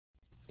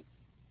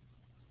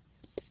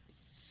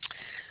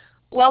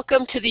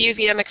Welcome to the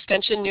UVM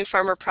Extension New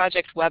Farmer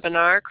Project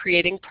webinar,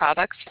 Creating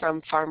Products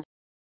from Farm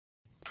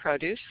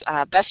Produce,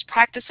 Best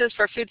Practices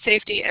for Food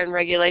Safety and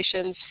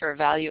Regulations for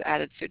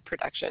Value-Added Food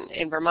Production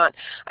in Vermont.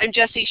 I'm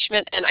Jessie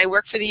Schmidt and I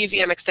work for the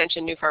UVM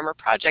Extension New Farmer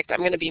Project. I'm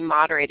going to be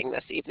moderating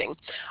this evening.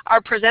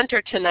 Our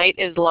presenter tonight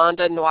is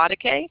Londa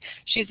Nwadike.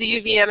 She's a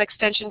UVM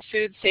Extension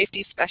Food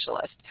Safety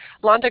Specialist.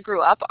 Londa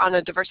grew up on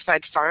a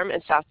diversified farm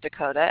in South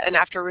Dakota and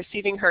after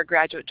receiving her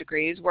graduate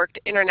degrees worked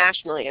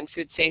internationally in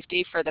food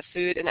safety for the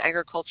Food and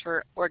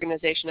Agriculture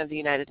Organization of the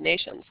United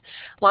Nations.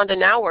 Londa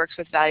now works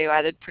with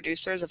value-added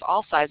producers of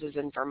all sizes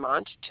in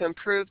Vermont to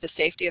improve the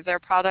safety of their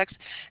products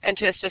and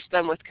to assist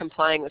them with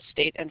complying with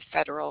state and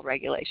federal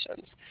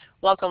regulations.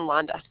 Welcome,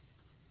 Londa.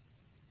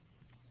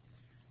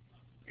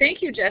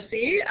 Thank you,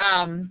 Jessie.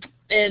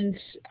 And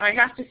I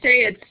have to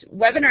say,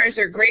 webinars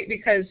are great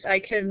because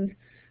I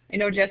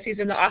know Jessie's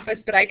in the office,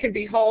 but I can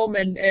be home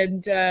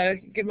and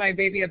give my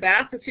baby a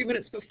bath a few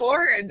minutes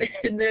before and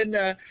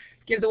then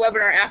give the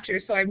webinar after.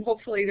 So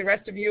hopefully the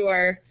rest of you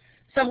are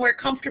somewhere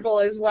comfortable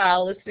as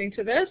well listening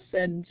to this,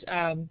 and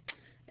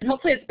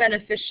hopefully it's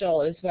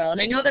beneficial as well. And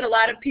I know that a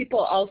lot of people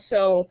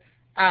also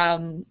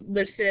will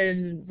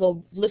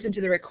listen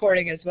to the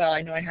recording as well.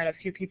 I know I had a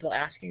few people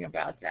asking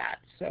about that.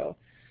 So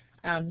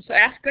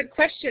ask good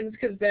questions,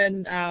 because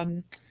then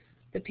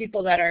the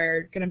people that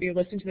are going to be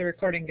listening to the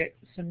recording get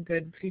some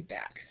good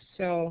feedback.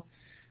 So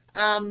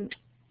I'll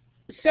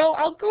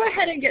go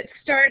ahead and get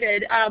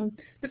started.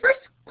 The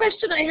first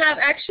question I have,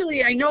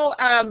 actually, I know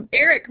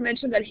Eric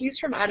mentioned that he's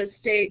from out of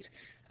state.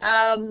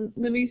 Let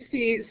me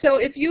see. So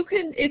if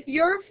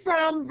you're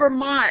from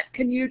Vermont,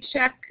 can you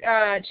check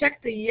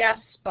the yes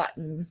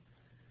button?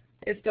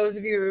 If those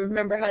of you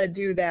remember how to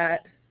do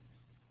that.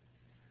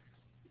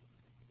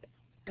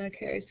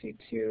 Okay, I see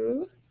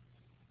two.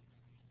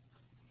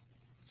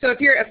 So if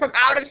you're from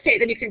out of state,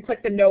 then you can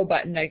click the no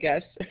button, I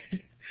guess.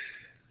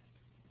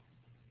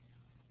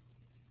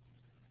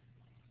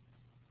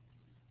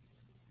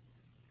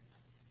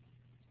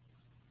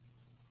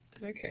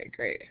 Okay,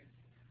 great.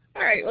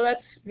 All right, well,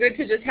 that's good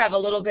to just have a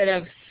little bit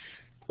of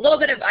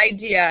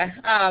idea,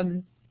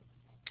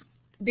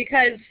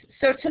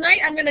 so tonight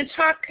I'm going to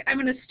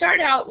start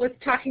out with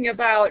talking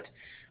about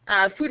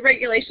food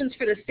regulations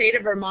for the state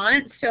of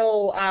Vermont.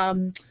 So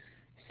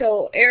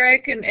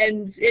Eric and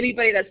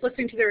anybody that's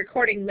listening to the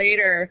recording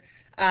later,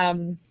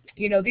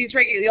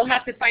 you'll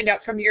have to find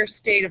out from your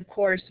state, of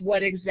course,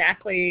 what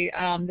exactly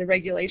the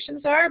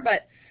regulations are,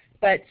 but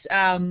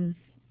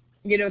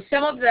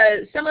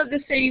some of the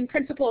same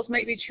principles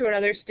might be true in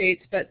other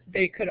states, but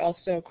they could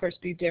also, of course,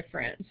 be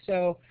different.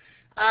 So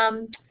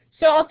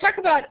I'll talk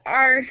about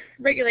our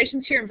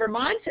regulations here in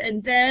Vermont,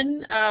 and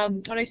then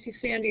when I see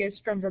Sandy is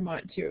from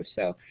Vermont too.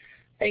 So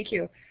thank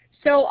you.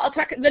 So I'll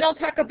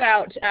talk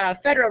about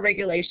federal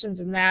regulations,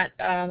 and that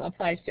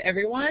applies to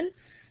everyone,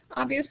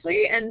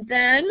 obviously, and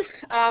then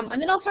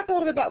I'll talk a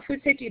little bit about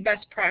food safety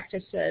best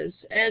practices.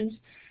 And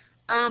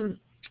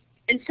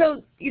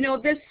so,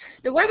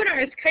 the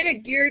webinar is kind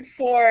of geared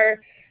for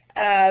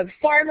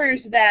farmers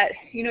that,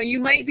 you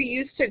might be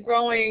used to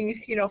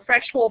growing,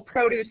 fresh whole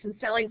produce and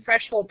selling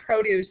fresh whole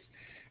produce,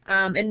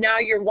 and now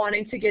you're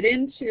wanting to get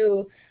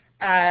into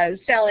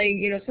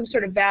selling, some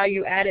sort of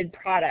value-added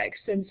products.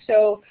 And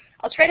so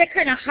I'll try to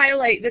kind of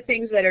highlight the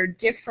things that are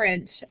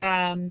different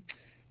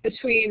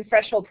between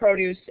fresh whole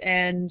produce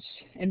and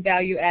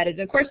value-added.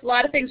 And of course, a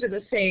lot of things are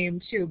the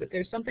same too, but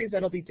there's some things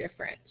that'll be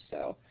different.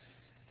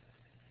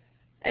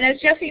 And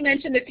as Jessie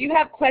mentioned, if you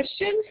have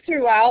questions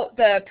throughout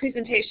the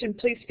presentation,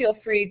 please feel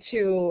free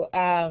to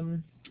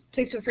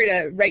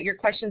write your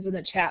questions in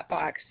the chat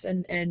box,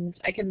 and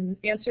I can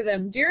answer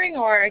them during,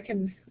 or I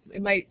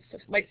might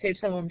save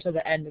some of them to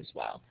the end as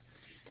well.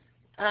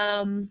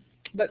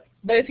 But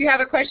if you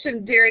have a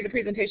question during the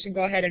presentation,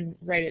 go ahead and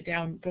write it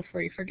down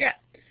before you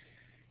forget.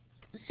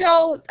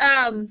 So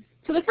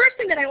the first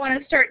thing that I want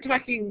to start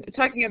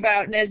talking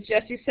about, and as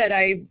Jessie said,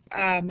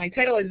 my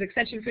title is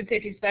Extension Food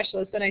Safety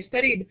Specialist, and I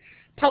studied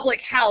public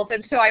health,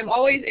 and so I'm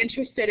always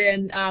interested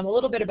in a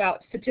little bit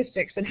about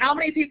statistics and how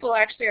many people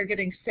actually are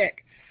getting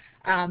sick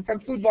from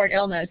foodborne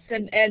illness.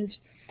 And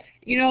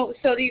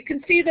so you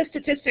can see the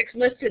statistics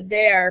listed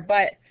there,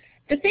 but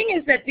the thing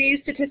is that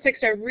these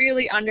statistics are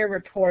really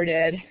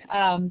underreported,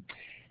 and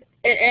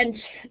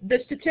the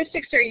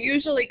statistics are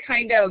usually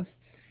kind of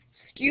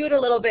skewed a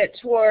little bit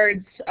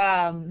towards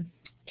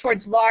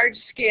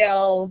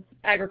large-scale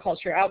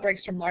agriculture,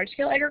 outbreaks from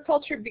large-scale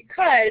agriculture,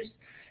 because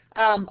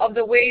of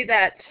the way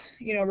that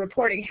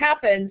reporting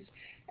happens.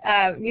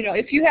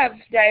 If you have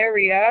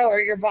diarrhea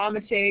or you're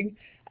vomiting,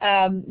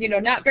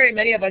 not very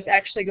many of us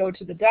actually go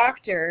to the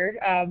doctor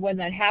when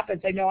that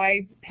happens. I know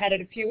I had it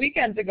a few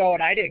weekends ago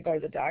and I didn't go to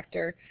the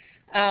doctor.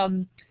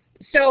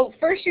 So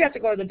first you have to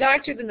go to the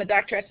doctor, then the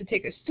doctor has to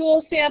take a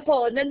stool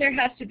sample, and then there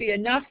has to be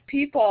enough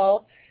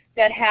people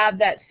that have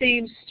that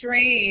same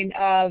strain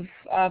of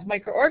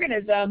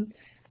microorganism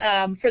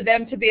for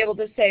them to be able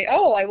to say,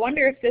 oh, I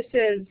wonder if this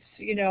is,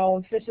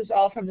 if this is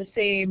all from the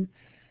same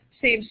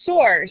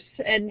source.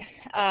 And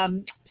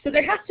so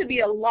there has to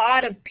be a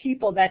lot of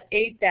people that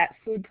ate that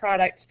food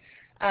product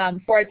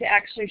for it to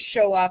actually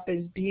show up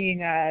as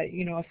being a,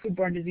 a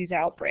foodborne disease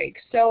outbreak.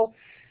 So,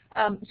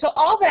 so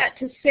all that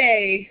to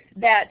say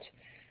that,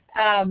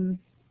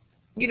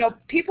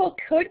 people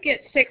could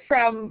get sick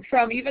from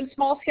even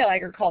small-scale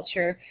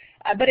agriculture,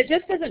 but it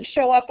just doesn't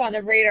show up on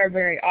the radar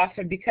very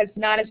often because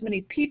not as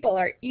many people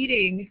are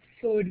eating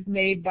food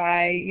made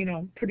by,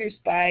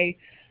 produced by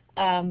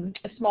a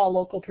small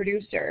local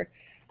producer.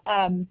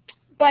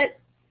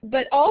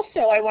 But also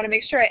I want to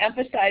make sure I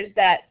emphasize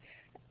that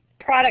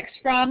products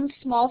from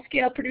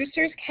small-scale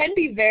producers can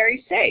be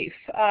very safe.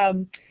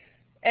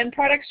 And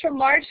products from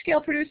large-scale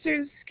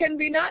producers can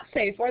be not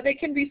safe, or they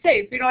can be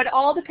safe. It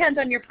all depends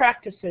on your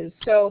practices.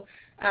 So,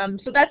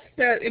 so that's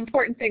the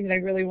important thing that I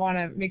really want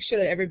to make sure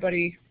that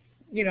everybody,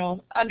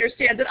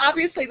 understands. And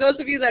obviously, those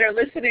of you that are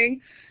listening,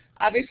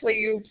 obviously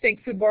you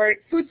think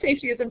food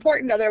safety is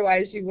important.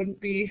 Otherwise, you wouldn't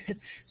be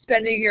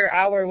spending your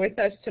hour with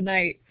us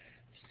tonight.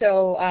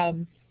 So,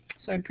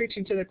 so I'm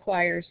preaching to the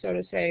choir, so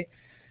to say.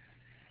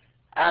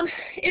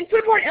 In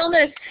foodborne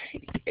illness,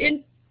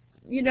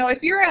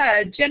 if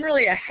you're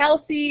generally a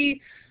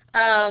healthy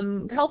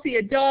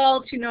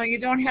adult, you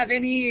don't have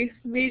any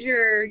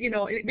major,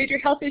 major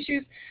health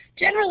issues,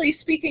 generally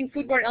speaking,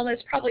 foodborne illness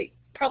probably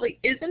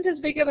isn't as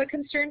big of a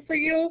concern for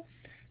you.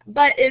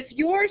 But if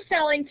you're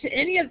selling to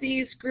any of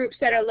these groups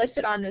that are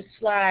listed on this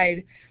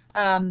slide,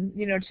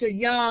 to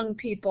young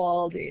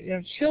people,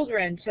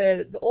 children,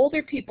 to the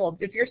older people,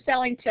 if you're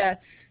selling to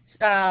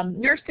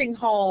nursing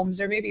homes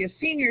or maybe a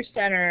senior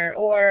center,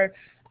 or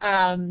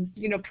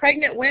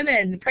pregnant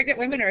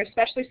women are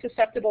especially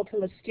susceptible to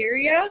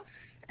listeria,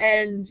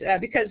 and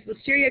because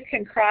listeria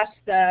can cross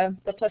the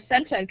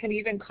placenta and can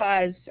even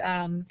cause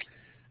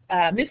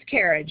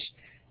miscarriage.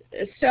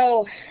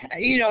 So,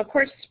 of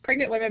course,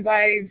 pregnant women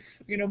buy,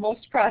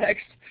 most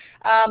products.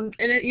 And,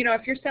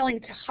 if you're selling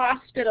to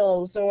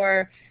hospitals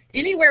or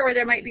anywhere where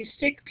there might be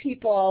sick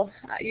people,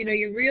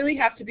 you really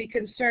have to be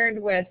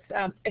concerned with,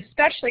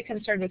 especially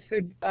concerned with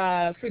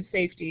food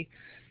safety.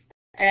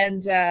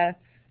 And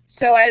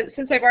so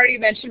since I've already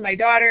mentioned my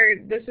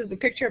daughter, this is a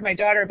picture of my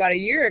daughter about a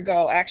year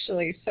ago,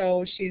 actually.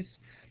 So she's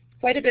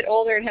quite a bit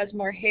older and has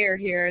more hair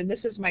here. And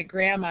this is my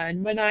grandma.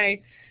 And when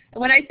I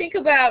think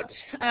about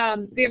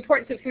the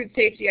importance of food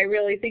safety, I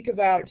really think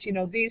about,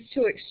 these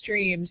two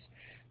extremes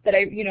that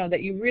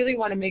that you really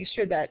want to make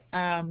sure that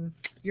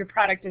your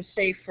product is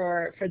safe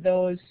for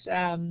those,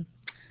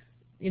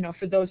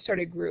 for those sort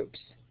of groups.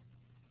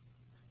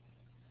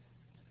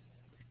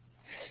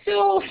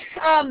 So,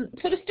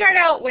 so to start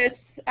out with,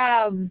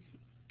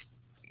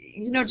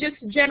 just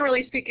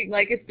generally speaking,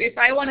 like if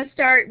I want to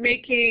start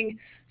making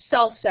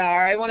salsa,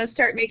 or I want to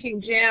start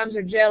making jams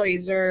or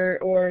jellies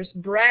or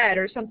bread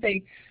or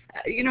something,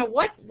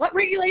 what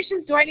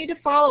regulations do I need to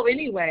follow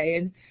anyway?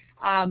 And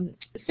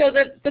so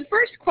the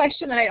first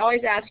question that I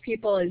always ask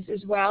people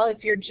is, well,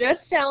 if you're just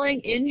selling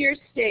in your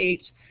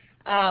state,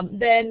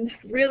 then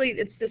really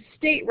it's the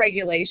state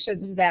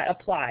regulations that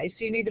apply.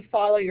 So you need to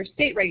follow your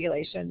state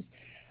regulations.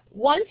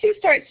 Once you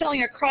start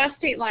selling across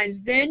state lines,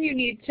 then you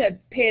need to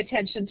pay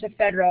attention to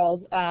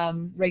federal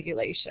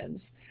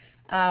regulations.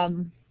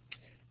 And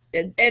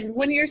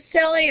when you're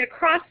selling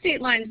across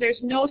state lines, there's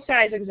no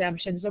size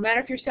exemptions. No matter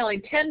if you're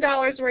selling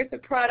 $10 worth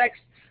of products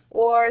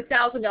or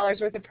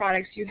 $1,000 worth of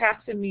products, you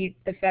have to meet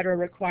the federal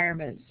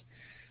requirements.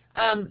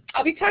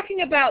 I'll be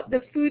talking about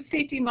the Food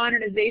Safety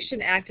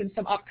Modernization Act in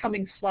some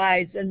upcoming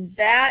slides, and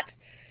that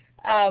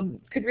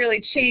could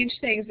really change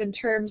things in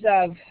terms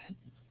of,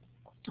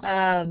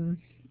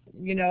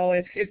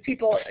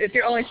 if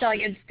you're only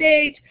selling in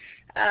state,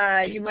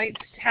 you might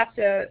have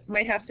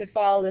to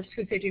follow this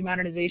Food Safety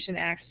Modernization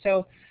Act.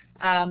 So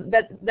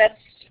that's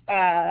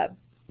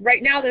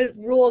right now the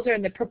rules are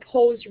in the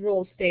proposed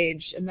rule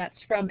stage, and that's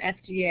from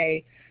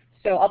FDA.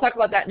 So I'll talk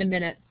about that in a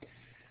minute.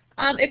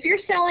 If you're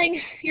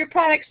selling your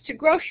products to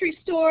grocery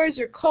stores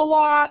or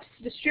co-ops,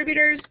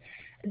 distributors,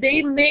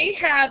 they may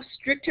have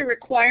stricter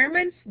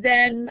requirements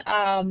than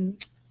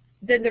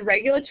the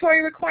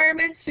regulatory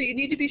requirements, so you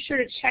need to be sure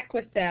to check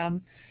with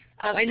them.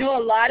 I know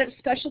a lot of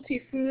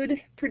specialty food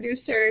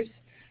producers,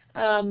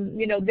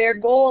 their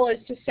goal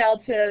is to sell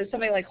to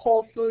somebody like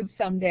Whole Foods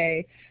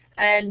someday.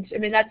 And I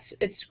mean,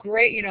 it's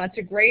great, it's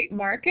a great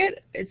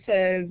market. It'd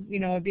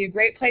be a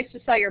great place to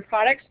sell your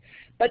products,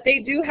 but they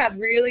do have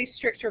really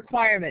strict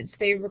requirements.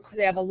 They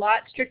have a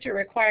lot stricter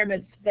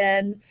requirements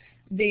than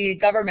the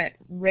government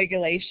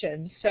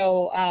regulations.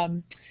 So,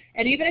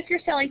 and even if you're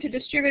selling to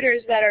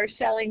distributors that are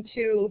selling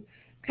to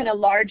kind of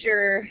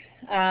larger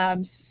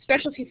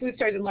specialty food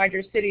stores in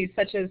larger cities,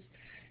 such as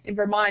in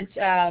Vermont,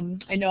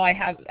 I know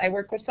I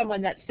work with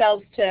someone that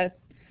sells to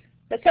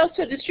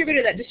a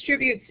distributor that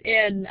distributes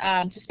in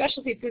to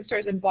specialty food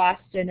stores in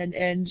Boston,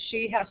 and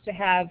she has to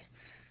have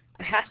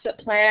a HACCP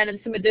plan and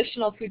some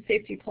additional food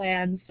safety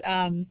plans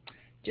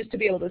just to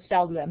be able to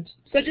sell to them.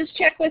 So just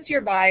check with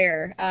your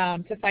buyer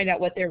to find out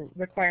what their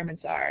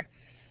requirements are.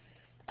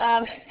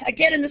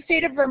 Again, in the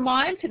state of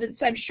Vermont, and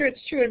I'm sure it's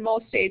true in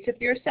most states, if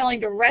you're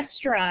selling to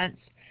restaurants,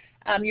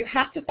 you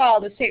have to follow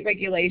the state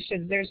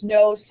regulations. There's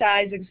no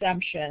size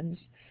exemptions.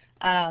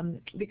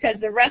 because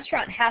the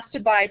restaurant has to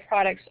buy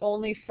products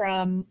only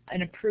from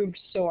an approved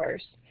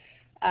source.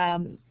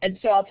 And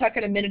so I'll talk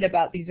in a minute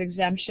about these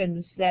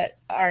exemptions that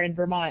are in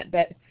Vermont.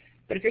 But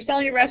if you're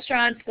selling at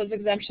restaurants, those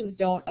exemptions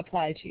don't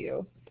apply to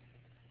you.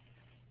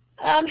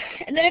 And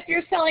then if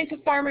you're selling to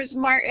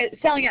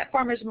selling at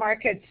farmers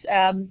markets,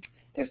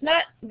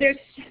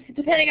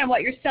 depending on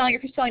what you're selling,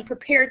 if you're selling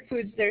prepared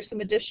foods, there's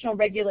some additional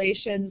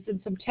regulations and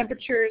some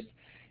temperatures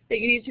that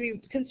you need to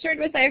be concerned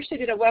with. I actually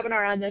did a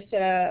webinar on this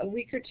a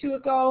week or two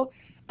ago,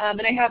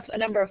 and I have a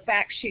number of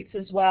fact sheets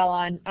as well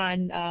on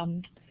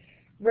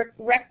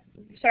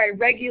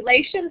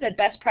regulations and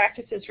best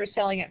practices for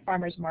selling at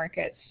farmers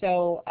markets.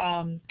 So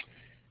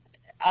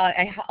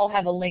I'll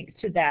have a link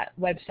to that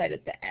website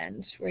at the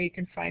end where you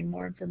can find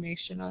more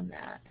information on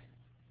that.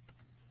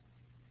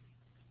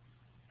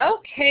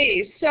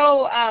 Okay,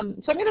 so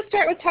I'm going to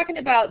start with talking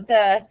about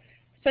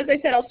so as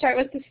I said, I'll start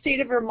with the state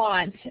of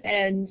Vermont,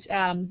 and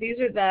these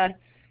are the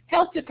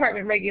health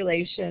department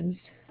regulations.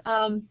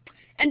 And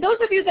those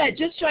of you that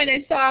just joined,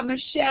 I saw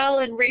Michelle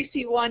and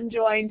Racy1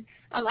 joined.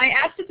 I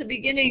asked at the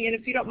beginning, and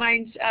if you don't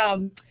mind,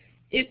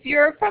 if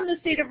you're from the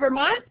state of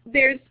Vermont,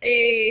 there's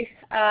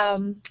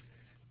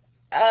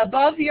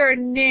above your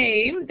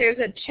name, there's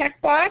a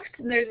checkbox,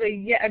 and there's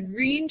a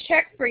green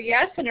check for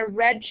yes and a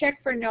red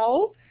check for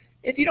no.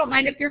 If you don't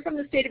mind, if you're from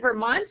the state of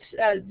Vermont,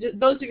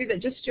 those of you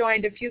that just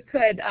joined, if you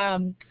could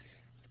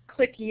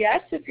click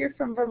yes if you're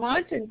from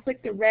Vermont and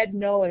click the red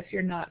no if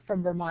you're not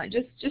from Vermont,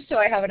 just so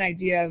I have an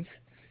idea of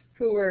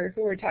who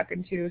we're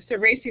talking to. So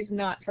Racy's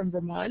not from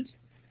Vermont,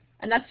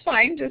 and that's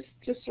fine.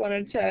 Just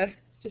wanted to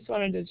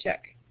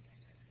check.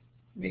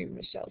 Maybe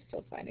Michelle's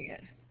still finding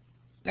it.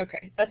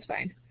 Okay, that's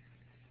fine.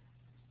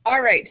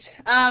 All right.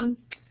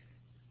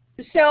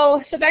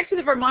 So back to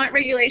the Vermont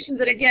regulations,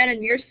 and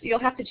again, you'll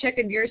have to check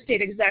in your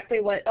state exactly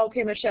what.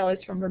 Okay, Michelle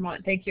is from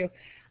Vermont. Thank you.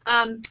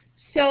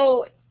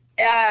 You'll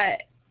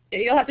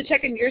have to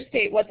check in your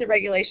state what the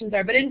regulations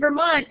are. But in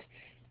Vermont,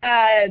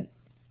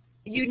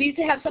 you need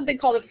to have something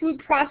called a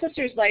food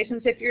processor's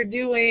license if you're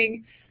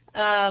doing,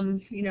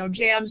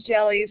 jams,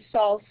 jellies,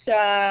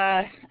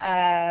 salsa,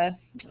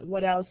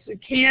 what else?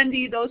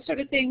 Candy, those sort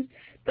of things.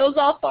 Those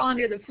all fall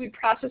under the food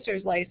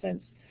processor's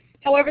license.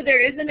 However, there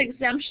is an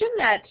exemption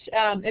that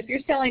if you're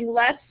selling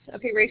less,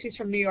 okay, Racy's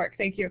from New York,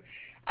 thank you.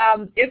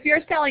 If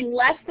you're selling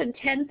less than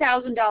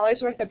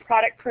 $10,000 worth of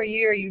product per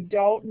year, you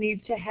don't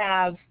need to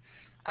have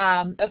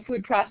a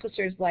food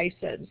processor's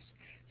license.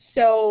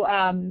 So,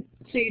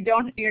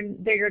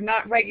 you're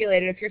not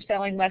regulated if you're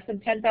selling less than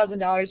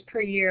 $10,000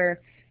 per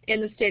year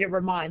in the state of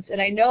Vermont. And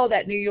I know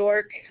that New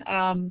York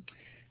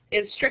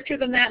is stricter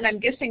than that, and I'm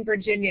guessing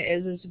Virginia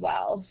is as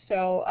well.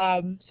 So,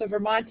 so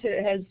Vermont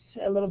has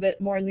a little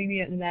bit more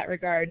lenient in that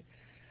regard.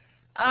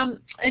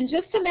 And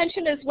just to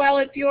mention as well,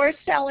 if you're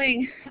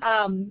selling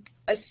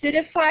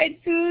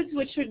acidified foods,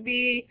 which would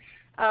be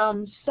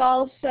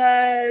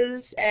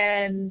salsas,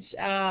 and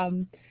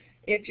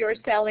if you're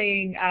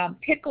selling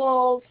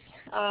pickles,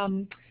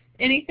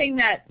 anything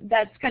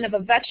that's kind of a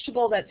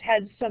vegetable that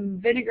has some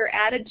vinegar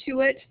added to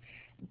it,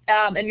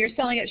 and you're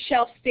selling it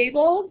shelf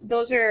stable,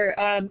 those are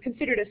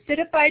considered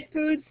acidified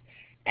foods,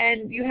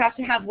 and you have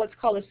to have what's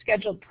called a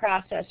scheduled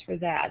process for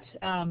that.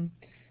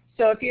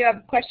 So if you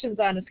have questions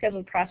on a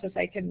scheduled process,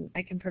 I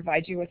can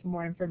provide you with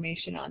more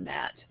information on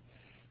that.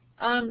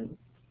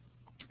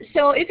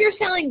 So if you're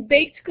selling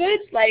baked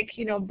goods like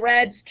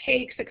breads,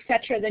 cakes,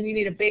 etc., then you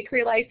need a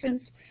bakery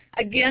license.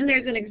 Again,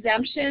 there's an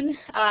exemption.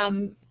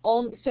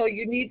 So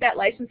you need that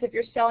license if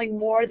you're selling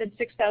more than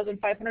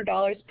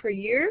 $6,500 per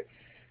year.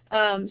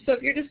 So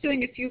if you're just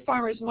doing a few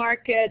farmers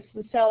markets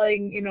and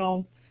selling,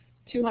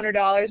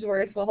 $200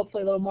 worth, well,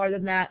 hopefully a little more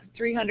than that,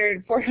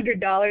 $300,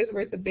 $400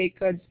 worth of baked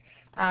goods,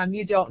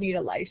 you don't need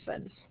a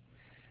license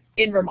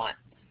in Vermont.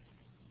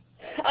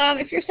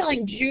 If you're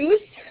selling juice,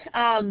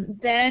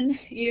 then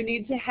you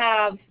need to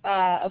have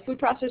a food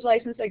processor's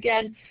license.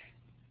 Again,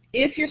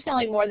 if you're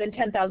selling more than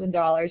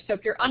 $10,000. So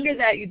if you're under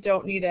that, you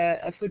don't need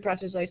a food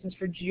processor's license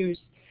for juice.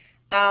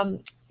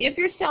 If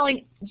you're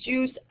selling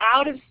juice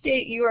out of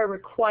state, you are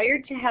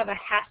required to have a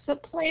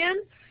HACCP plan,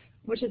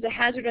 which is a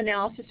Hazard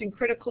Analysis and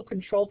Critical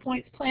Control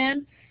Points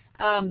plan.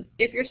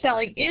 If you're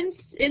selling in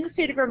the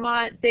state of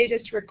Vermont, they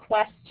just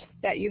request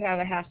that you have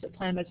a HACCP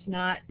plan, but it's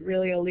not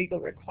really a legal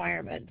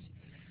requirement.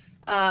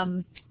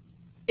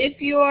 If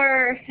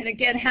you're, and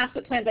again,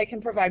 HACCP plans, I can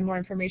provide more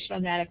information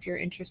on that if you're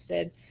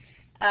interested.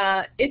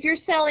 If you're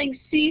selling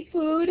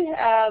seafood,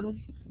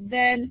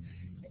 then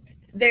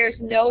there's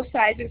no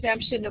size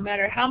exemption, no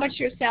matter how much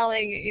you're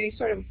selling, any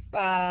sort of,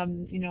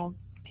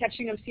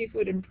 catching of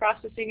seafood and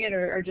processing it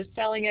or just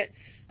selling it.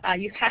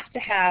 You have to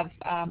have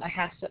a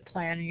HACCP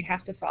plan, and you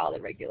have to follow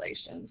the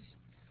regulations.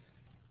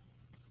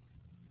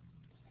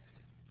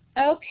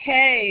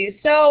 Okay,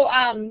 so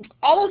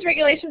all those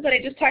regulations that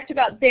I just talked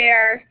about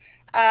there,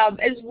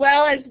 as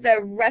well as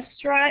the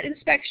restaurant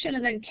inspection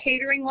and then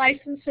catering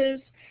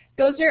licenses,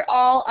 those are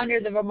all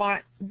under the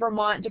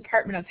Vermont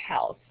Department of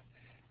Health.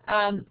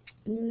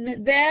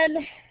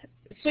 Then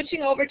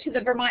switching over to the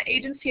Vermont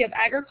Agency of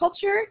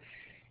Agriculture,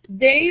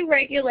 They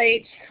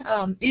regulate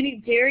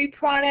any dairy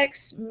products,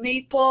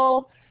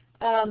 maple,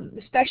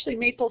 especially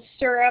maple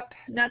syrup,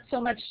 not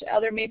so much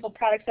other maple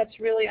products. That's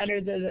really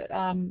under the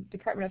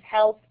Department of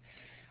Health.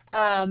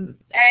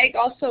 Ag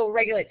also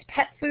regulates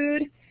pet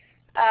food.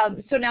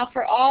 So now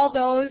for all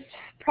those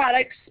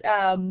products,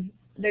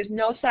 there's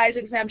no size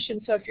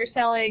exemption. So if you're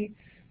selling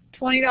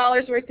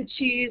 $20 worth of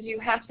cheese, you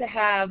have to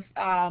have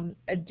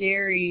a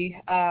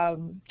dairy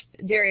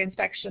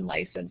inspection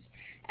license.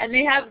 And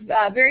they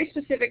have very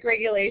specific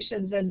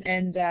regulations,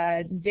 and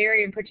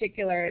dairy in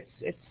particular,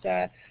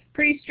 it's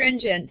pretty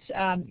stringent.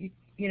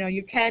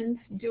 You can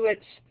do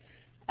it.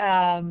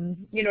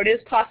 It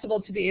is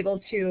possible to be able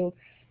to,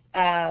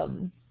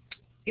 to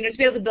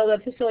be able to build a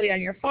facility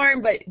on your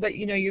farm, but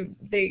you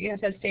have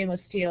to have stainless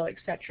steel,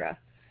 etc.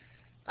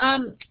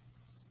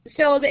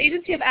 So the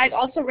Agency of Ag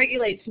also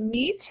regulates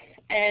meat,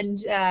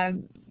 and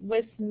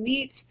with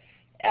meat,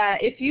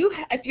 if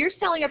you're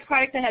selling a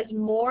product that has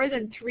more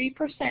than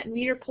 3%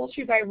 meat or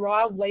poultry by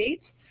raw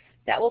weight,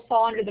 that will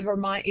fall under the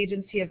Vermont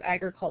Agency of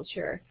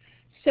Agriculture.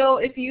 So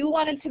if you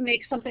wanted to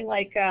make something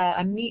like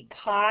a meat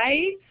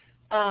pie,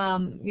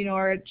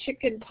 or a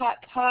chicken pot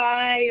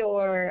pie,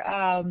 or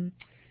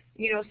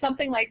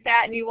something like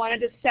that, and you wanted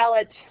to sell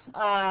it,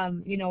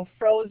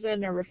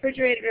 frozen or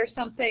refrigerated or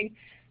something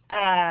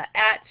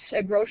at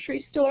a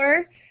grocery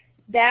store,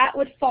 that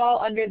would fall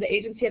under the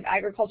Agency of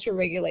Agriculture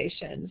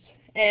regulations.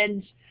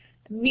 And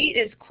meat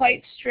is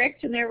quite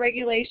strict in their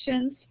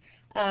regulations.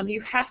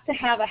 You have to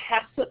have a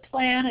HACCP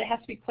plan. It has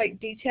to be quite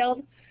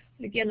detailed.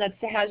 Again, that's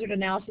the Hazard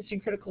Analysis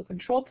and Critical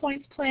Control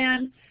Points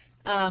plan.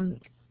 And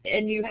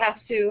you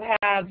have to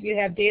have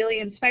daily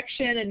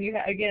inspection, and you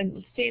have,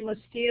 again, stainless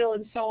steel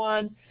and so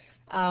on.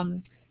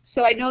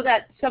 So I know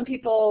that some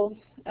people,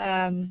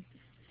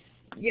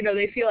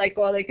 they feel like,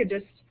 well, they could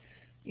just,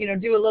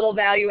 do a little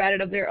value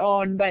added of their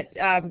own, but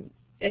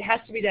it has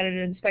to be done in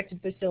an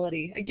inspected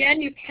facility.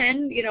 Again, you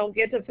can,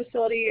 get the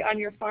facility on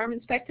your farm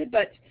inspected,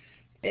 but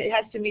it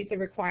has to meet the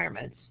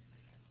requirements.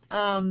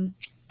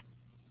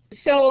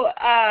 So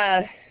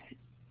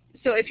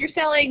if you're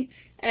selling,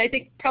 and I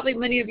think probably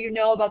many of you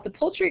know about the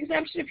poultry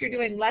exemption, if you're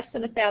doing less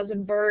than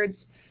 1,000 birds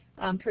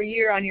per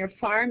year on your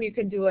farm, you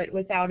can do it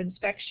without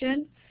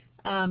inspection.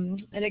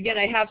 And again,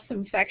 I have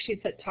some fact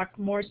sheets that talk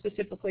more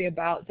specifically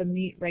about the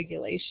meat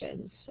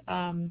regulations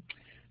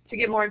to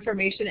get more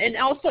information. And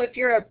also, if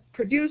you're a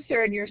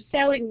producer and you're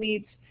selling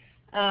meats,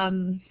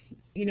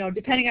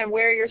 depending on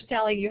where you're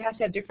selling, you have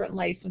to have different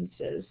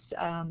licenses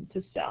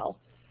to sell.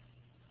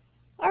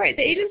 All right,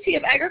 the Agency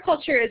of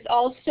Agriculture is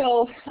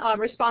also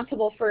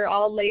responsible for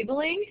all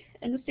labeling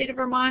in the state of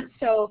Vermont.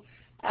 So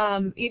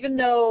even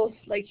though,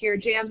 like your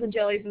jams and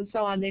jellies and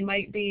so on, they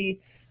might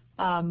be,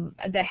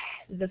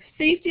 the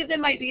safety of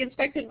them might be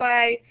inspected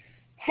by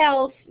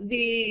health,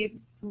 the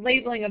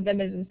labeling of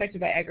them is inspected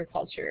by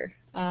agriculture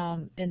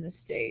in the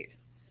state.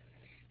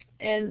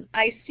 And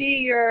I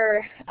see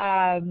your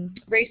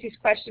Racy's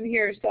question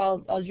here,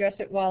 so I'll address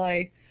it while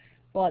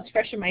it's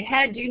fresh in my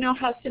head. Do you know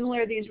how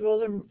similar these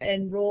rules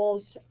and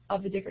roles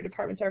of the different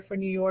departments are for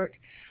New York?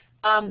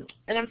 And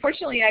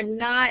unfortunately, I'm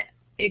not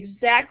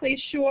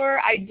exactly sure.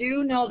 I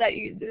do know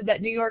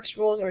that New York's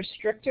rules are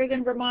stricter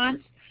than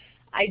Vermont's.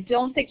 I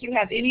don't think you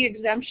have any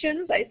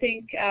exemptions. I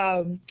think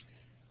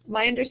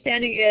my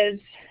understanding is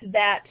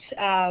that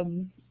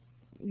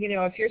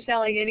if you're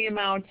selling any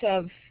amount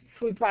of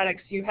food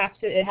products,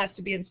 it has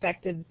to be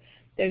inspected.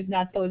 There's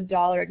not those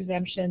dollar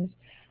exemptions.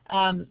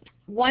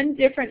 One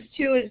difference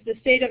too is the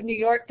state of New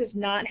York does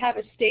not have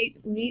a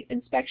state meat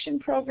inspection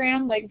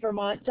program like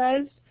Vermont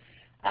does.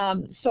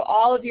 So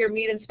all of your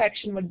meat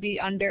inspection would be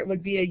a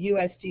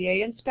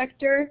USDA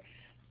inspector,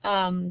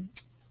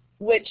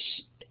 which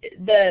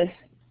the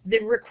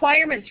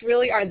requirements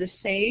really are the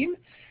same,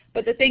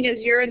 but the thing is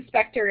your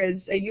inspector is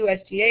a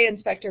USDA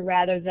inspector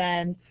rather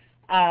than,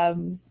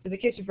 in the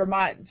case of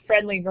Vermont,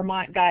 friendly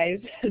Vermont guys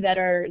that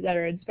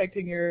are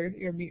inspecting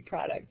your meat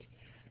product.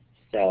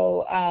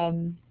 So,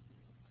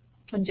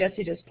 and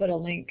Jesse just put a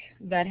link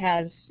that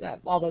has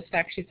all those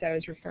fact sheets I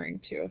was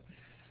referring to.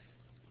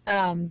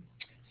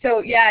 So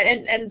yeah,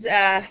 and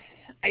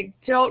I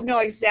don't know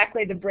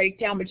exactly the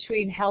breakdown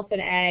between health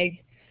and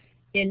ag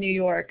in New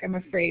York, I'm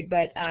afraid,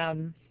 but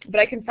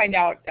I can find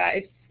out.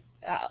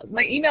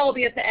 My email will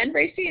be at the end,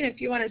 Racy, and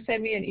if you want to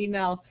send me an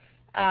email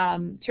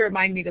to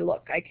remind me to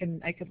look, I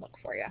can look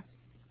for you.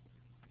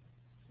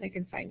 I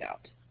can find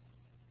out.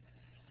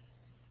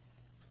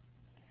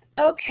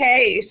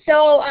 Okay,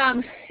 so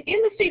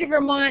in the state of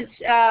Vermont,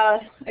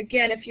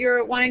 again, if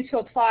you're wanting to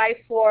apply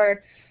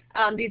for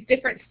these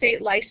different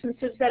state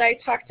licenses that I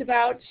talked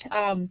about,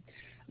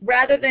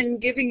 rather than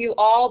giving you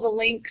all the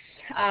links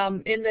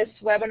in this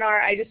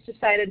webinar, I just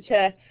decided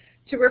to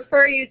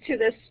refer you to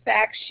this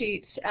fact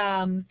sheet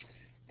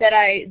that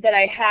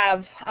I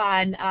have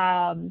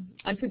on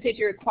food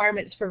safety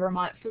requirements for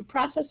Vermont food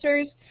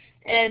processors.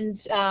 And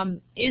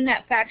in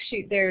that fact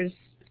sheet, there's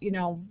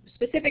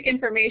specific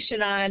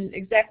information on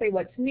exactly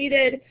what's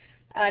needed,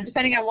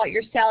 depending on what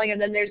you're selling, and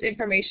then there's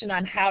information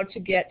on how to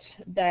get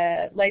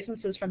the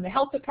licenses from the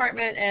health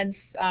department and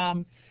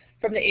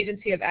from the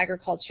Agency of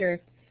Agriculture.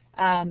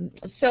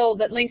 So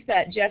the link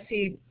that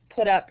Jesse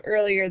put up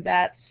earlier,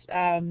 that's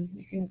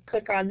you can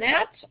click on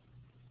that,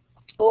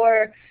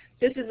 or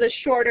this is a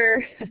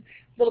shorter, a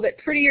little bit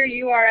prettier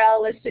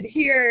URL listed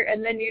here,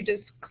 and then you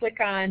just click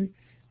on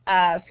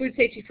Food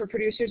Safety for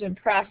Producers and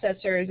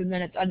Processors, and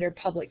then it's under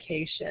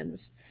Publications.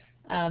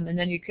 And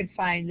then you can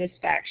find this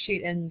fact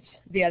sheet and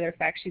the other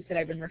fact sheets that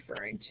I've been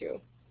referring to.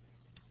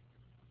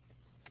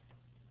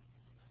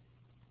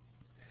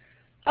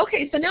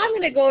 Okay, so now I'm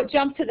going to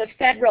jump to the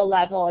federal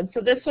level, and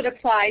so this would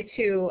apply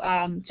to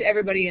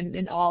everybody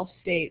in all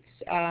states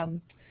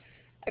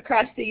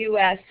across the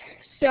U.S.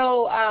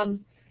 So,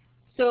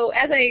 so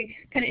as I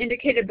kind of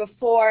indicated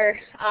before,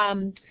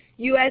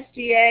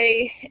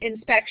 USDA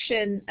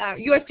inspection,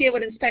 USDA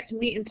would inspect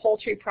meat and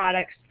poultry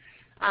products.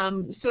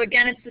 So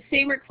again, it's the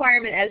same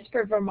requirement as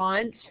for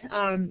Vermont.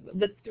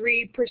 The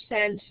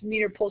 3%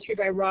 meat or poultry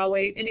by raw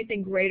weight,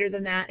 anything greater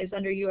than that is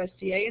under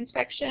USDA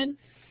inspection.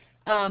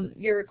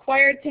 You're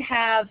required to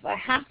have a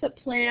HACCP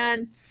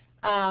plan,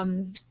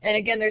 and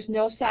again, there's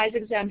no size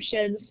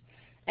exemptions.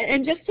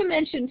 And just to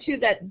mention too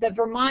that the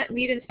Vermont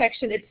meat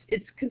inspection,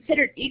 it's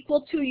considered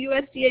equal to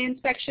USDA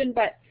inspection,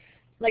 but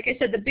like I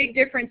said, the big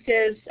difference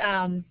is,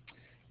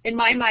 in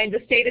my mind,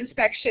 the state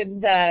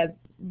inspection, the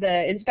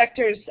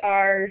inspectors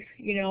are,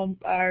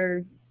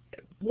 are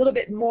a little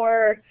bit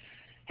more,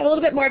 have a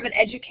little bit more of an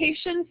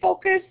education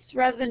focus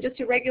rather than just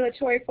a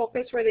regulatory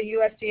focus, where the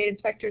USDA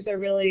inspectors are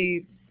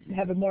really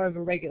have more of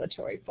a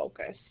regulatory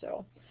focus.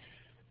 So,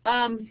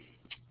 and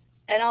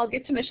I'll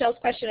get to Michelle's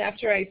question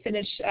after I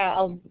finish.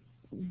 I'll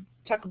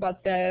talk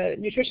about the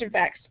nutrition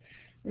facts,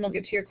 and I'll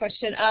get to your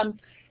question.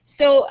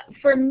 So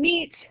for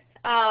meat,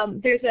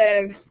 there's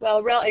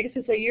I guess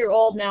it's a year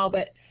old now,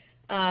 but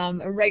a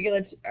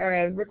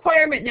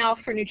requirement now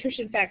for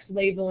nutrition facts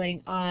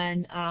labeling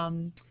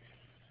on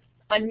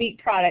meat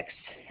products,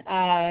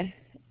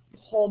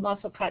 whole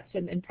muscle cuts,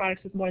 and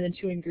products with more than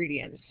 2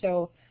 ingredients.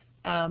 So,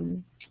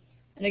 and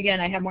again,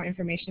 I have more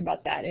information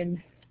about that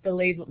in the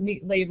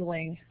meat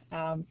labeling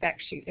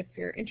fact sheet if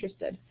you're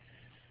interested.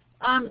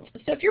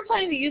 So if you're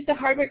planning to use the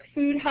Hardwick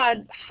Food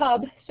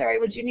Hub,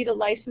 would you need a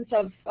license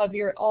of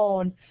your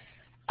own?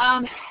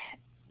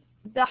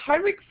 The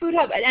Hardwick Food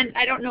Hub, and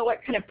I don't know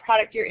what kind of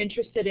product you're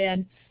interested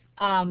in,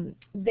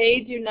 they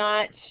do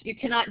not, you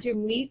cannot do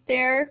meat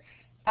there,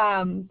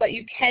 but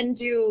you can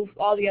do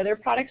all the other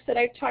products that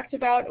I've talked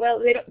about.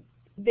 Well,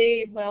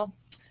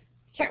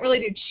 can't really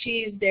do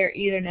cheese there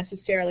either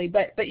necessarily,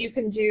 but you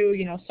can do,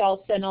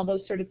 salsa and all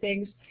those sort of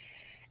things.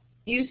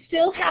 You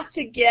still have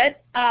to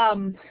get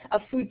a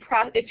food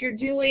process if you're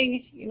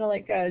doing,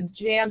 like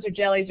jams or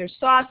jellies or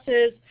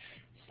sauces,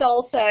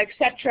 salsa,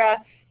 etc.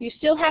 You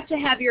still have to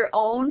have your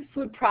own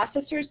food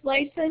processor's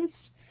license,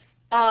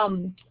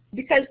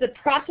 because the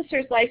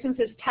processor's license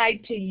is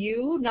tied to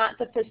you, not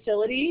the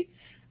facility.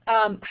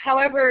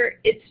 However,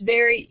 it's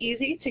very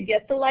easy to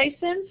get the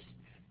license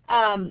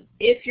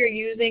if you're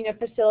using a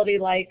facility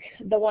like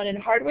the one in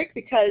Hardwick,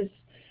 because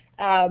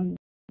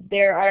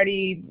they're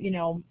already,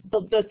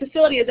 the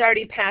facility has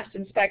already passed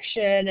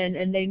inspection,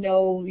 and they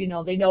know,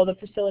 they know the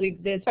facility.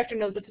 The inspector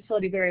knows the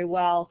facility very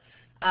well.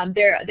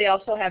 They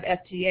also have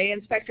FDA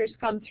inspectors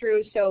come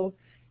through, so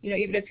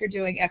even if you're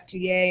doing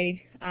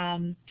FDA,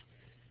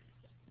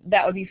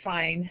 that would be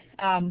fine.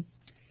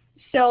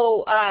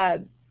 So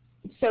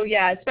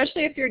yeah,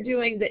 especially if you're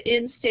doing the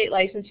in-state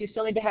license, you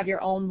still need to have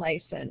your own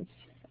license.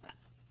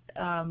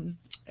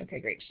 Okay,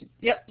 great.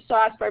 Yep,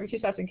 sauce, barbecue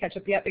sauce, and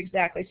ketchup. Yep,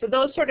 exactly. So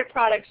those sort of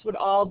products would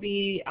all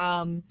be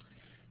under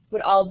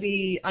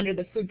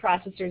the food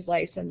processor's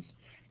license.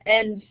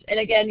 And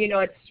again,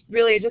 it's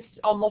really just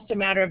almost a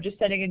matter of just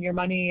sending in your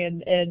money,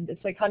 and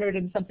it's like $100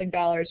 and something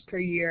per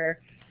year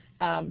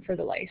for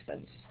the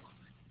license.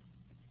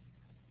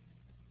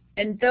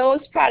 And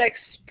those products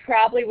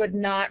probably would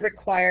not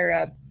require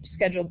a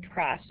scheduled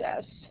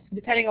process,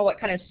 depending on what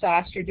kind of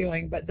sauce you're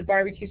doing, but the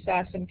barbecue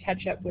sauce and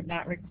ketchup would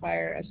not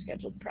require a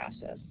scheduled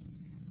process.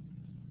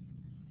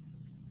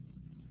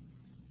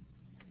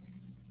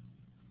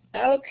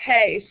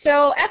 Okay,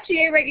 so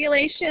FDA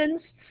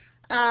regulations.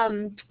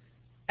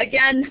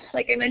 Again,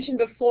 like I mentioned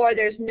before,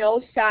 there's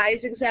no size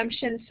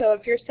exemption. So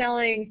if you're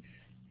selling,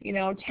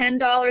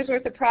 $10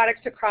 worth of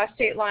products across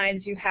state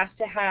lines, you have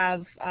to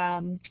have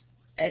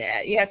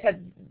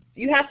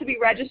you have to be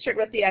registered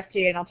with the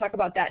FDA, and I'll talk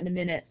about that in a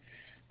minute.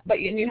 But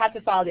you have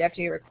to follow the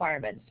FDA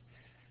requirements.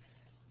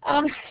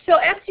 So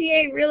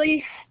FDA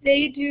really,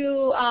 they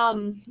do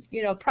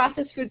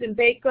processed foods and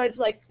baked goods,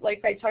 like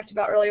I talked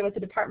about earlier with the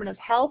Department of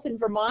Health in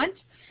Vermont.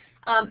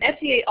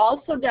 FDA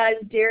also does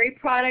dairy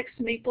products,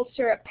 maple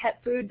syrup,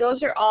 pet food.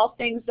 Those are all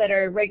things that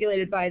are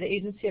regulated by the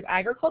Agency of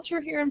Agriculture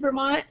here in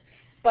Vermont.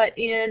 But at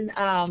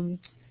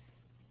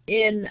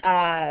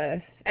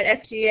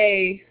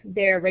FDA,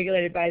 they're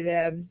regulated by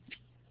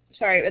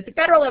at the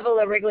federal level,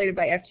 they're regulated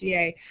by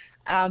FDA.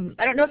 I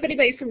don't know if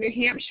anybody from New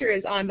Hampshire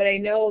is on, but I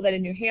know that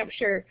in New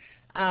Hampshire,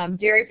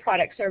 dairy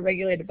products are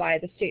regulated by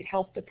the state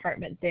health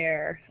department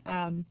there.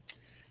 And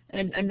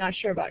I'm not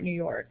sure about New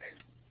York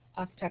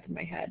off the top of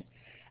my head.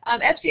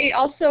 FDA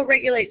also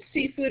regulates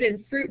seafood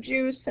and fruit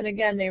juice, and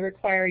again, they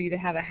require you to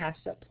have a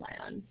HACCP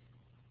plan.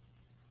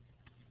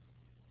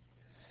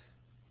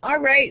 All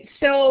right,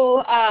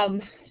 so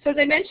as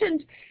I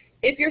mentioned,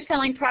 if you're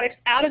selling products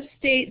out of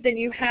state, then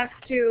you have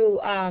to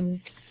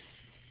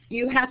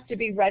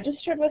be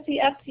registered with the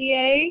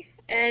FDA,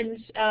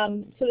 and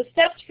so the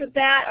steps for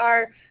that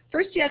are: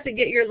 first, you have to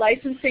get your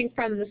licensing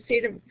from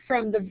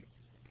the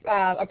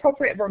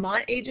appropriate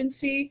Vermont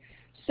agency.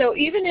 So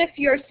even if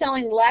you're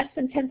selling less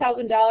than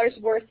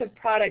 $10,000 worth of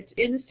product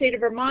in the state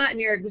of Vermont and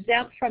you're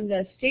exempt from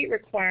the state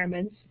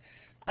requirements,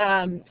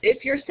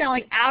 if you're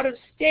selling out of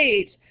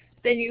state,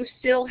 then you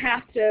still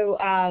have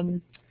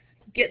to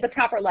get the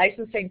proper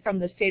licensing from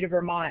the state of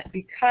Vermont,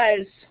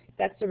 because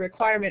that's the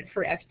requirement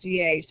for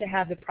FDA, to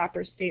have the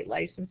proper state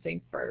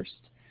licensing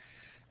first.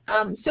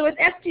 So with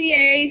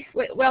FDA,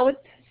 well, with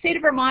the state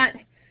of Vermont,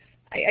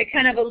 I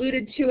kind of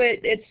alluded to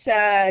it. It's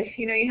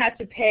you have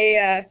to pay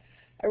a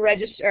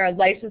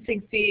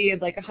licensing fee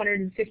of like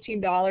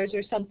 $115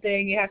 or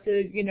something. You have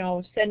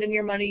to send in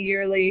your money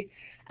yearly.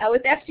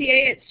 With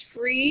FDA, it's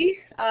free.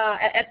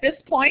 At this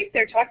point,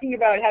 they're talking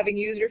about having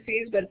user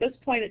fees, but at this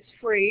point, it's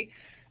free.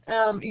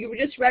 You would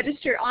just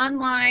register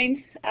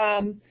online.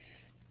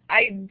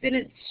 I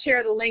didn't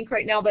share the link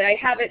right now, but I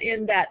have it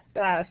in that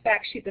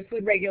fact sheet, the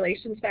food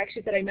regulations fact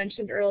sheet that I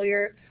mentioned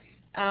earlier.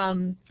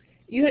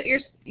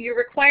 You're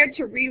required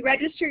to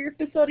re-register your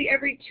facility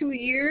every 2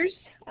 years.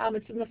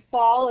 It's in the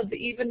fall of the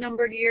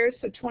even-numbered years,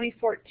 so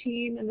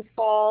 2014 in the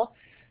fall.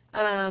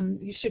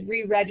 You should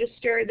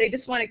re-register. They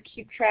just want to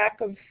keep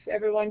track of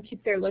everyone,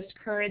 keep their list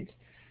current.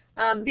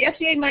 The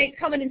FDA might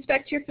come and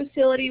inspect your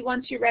facility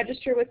once you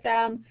register with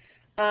them.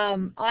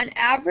 On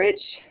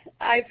average,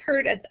 I've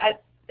heard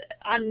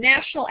on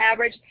national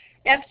average,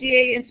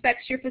 FDA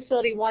inspects your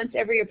facility once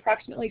every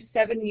approximately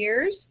 7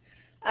 years,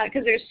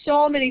 because there's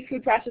so many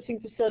food processing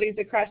facilities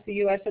across the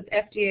U.S. that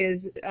FDA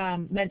is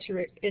meant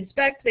to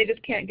inspect. They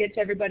just can't get to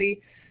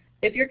everybody.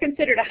 If you're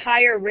considered a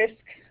higher risk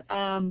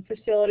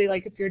facility,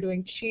 like if you're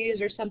doing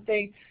cheese or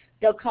something,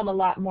 they'll come a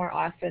lot more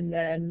often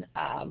than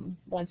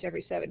once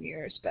every 7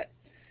 years. But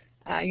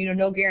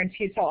no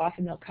guarantees how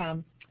often they'll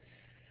come.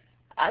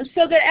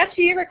 So the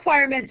FDA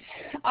requirements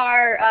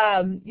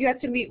are you have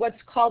to meet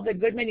what's called the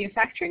Good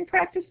Manufacturing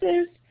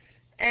Practices,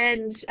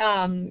 and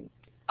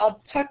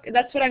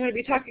that's what I'm going to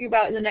be talking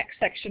about in the next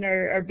section,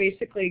 are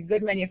basically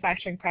good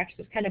manufacturing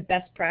practices, kind of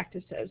best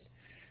practices.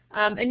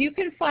 And you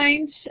can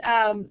find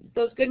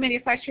those good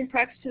manufacturing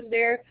practices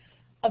there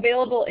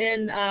available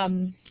in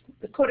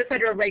the Code of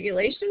Federal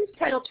Regulations,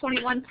 Title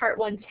 21, Part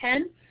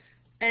 110,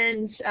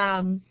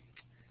 and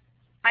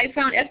I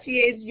found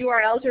FDA's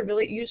URLs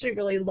are usually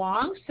really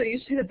long, so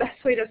usually the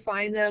best way to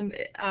find them,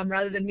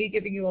 rather than me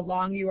giving you a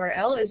long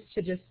URL, is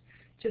to just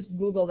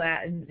Google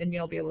that, and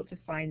you'll be able to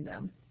find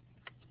them.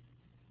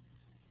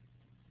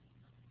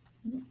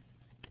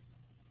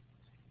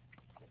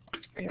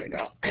 There we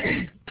go.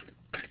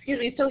 Excuse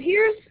me. So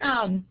here's,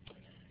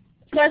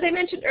 so as I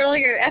mentioned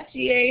earlier,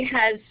 FDA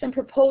has some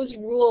proposed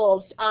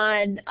rules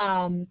on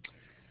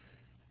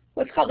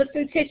what's called the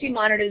Food Safety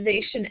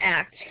Modernization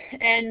Act,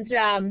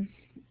 and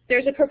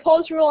there's a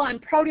proposed rule on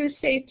produce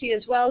safety,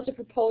 as well as a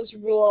proposed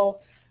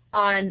rule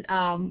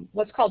on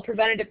what's called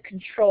preventative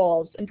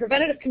controls. And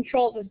preventative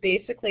controls is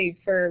basically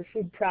for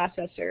food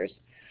processors.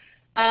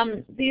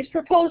 These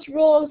proposed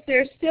rules,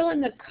 they're still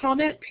in the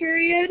comment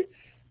period.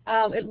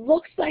 It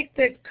looks like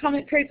the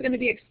comment period is going to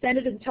be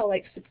extended until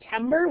like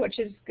September, which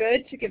is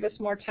good to give us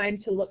more time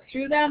to look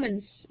through them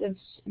and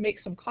make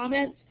some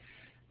comments.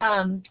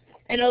 And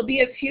it'll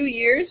be a few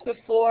years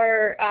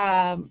before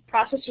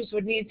processors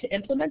would need to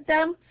implement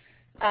them.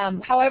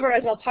 However,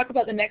 as I'll talk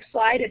about the next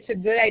slide, it's a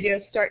good idea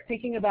to start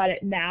thinking about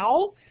it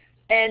now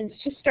and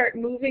to start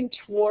moving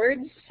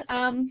towards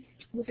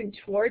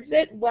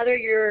it, whether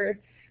you're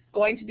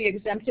going to be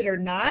exempted or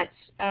not,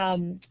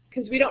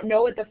 because we don't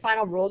know what the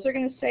final rules are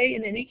going to say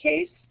in any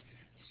case.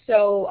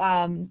 So,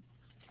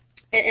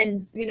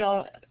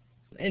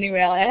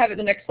 anyway, I have it in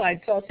the next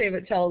slide, so I'll save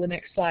it till the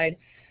next slide.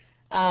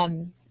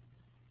 Oh,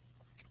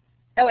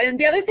 and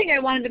the other thing I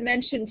wanted to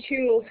mention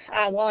too,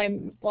 while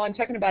I'm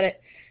talking about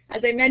it,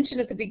 as I mentioned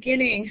at the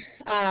beginning,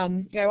 I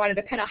wanted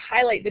to kind of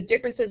highlight the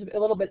differences a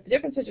little bit, the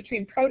differences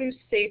between produce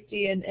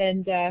safety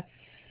and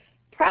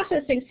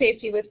processing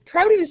safety. With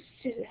produce,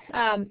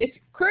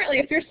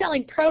 if you're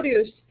selling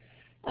produce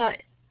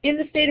in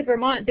the state of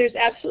Vermont, there's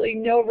absolutely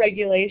no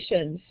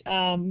regulations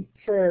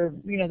for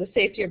the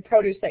safety of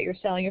produce that you're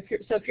selling. If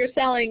you're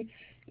selling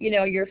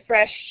your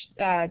fresh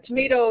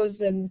tomatoes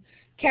and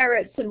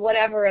carrots and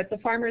whatever at the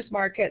farmer's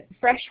market,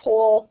 fresh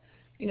whole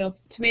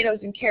tomatoes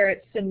and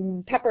carrots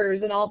and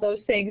peppers and all those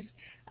things,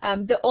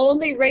 the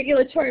only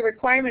regulatory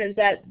requirement is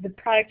that the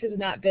product has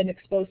not been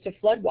exposed to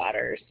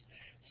floodwaters.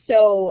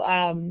 So,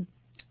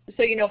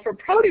 for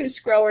produce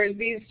growers,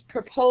 these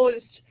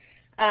proposed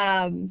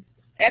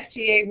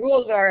FDA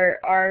rules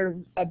are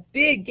a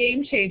big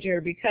game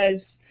changer,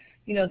 because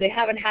they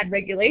haven't had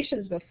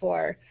regulations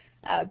before.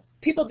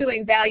 People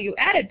doing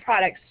value-added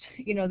products,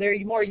 they're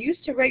more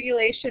used to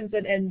regulations,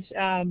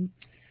 and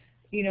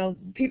you know,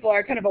 people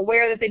are kind of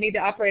aware that they need to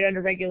operate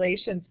under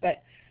regulations.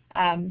 But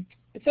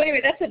so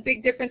anyway, that's a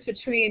big difference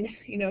between,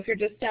 you know, if you're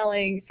just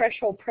selling fresh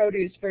whole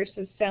produce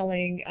versus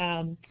selling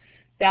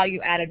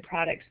value-added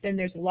products. Then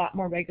there's a lot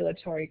more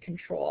regulatory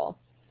control.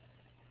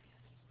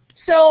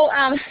 So,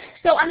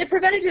 so on the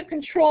preventative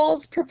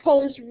controls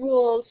proposed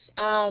rules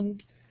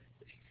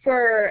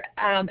for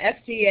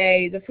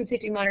FDA, the Food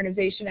Safety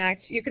Modernization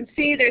Act, you can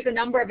see there's a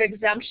number of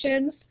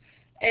exemptions,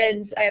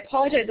 and I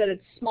apologize that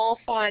it's small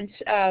font,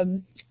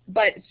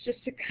 but it's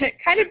just to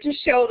kind of to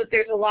show that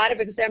there's a lot of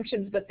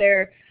exemptions, but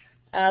they're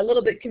a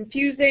little bit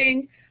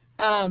confusing.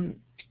 And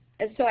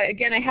so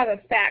again, I have a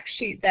fact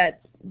sheet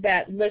that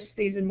lists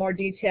these in more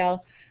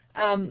detail.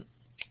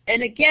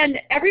 And again,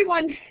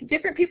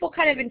 different people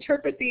kind of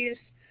interpret these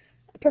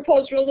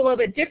proposed rules a little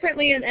bit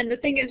differently, and the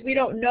thing is we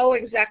don't know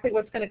exactly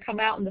what's going to come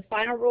out in the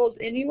final rules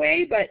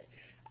anyway, but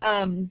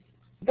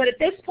at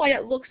this point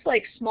it looks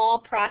like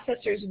small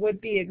processors would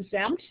be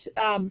exempt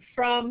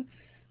from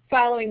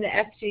following the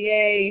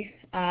FDA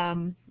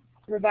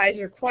revised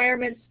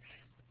requirements,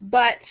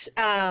 but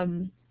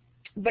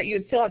you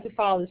would still have to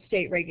follow the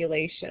state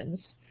regulations.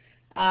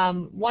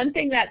 One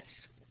thing that's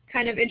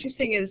kind of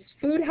interesting is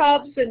food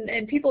hubs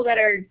and people that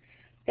are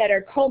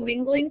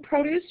commingling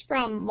produce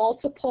from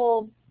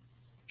multiple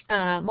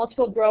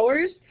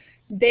growers.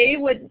 They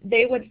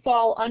would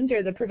fall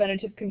under the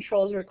preventative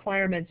controls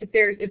requirements if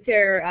they're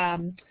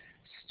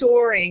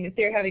storing, if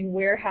they're having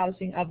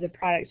warehousing of the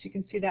products. You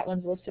can see that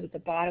one's listed at the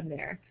bottom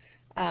there.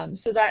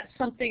 So that's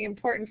something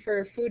important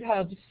for food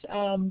hubs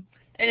and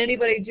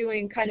anybody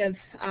doing kind of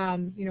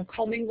you know,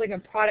 commingling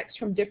of products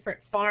from different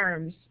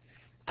farms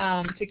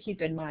to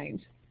keep in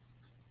mind.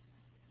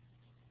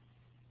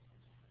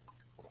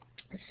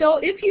 So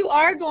if you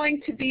are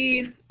going to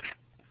be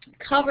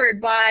covered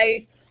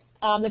by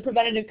the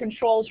preventative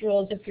controls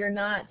rules, if you're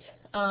not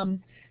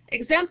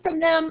exempt from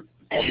them,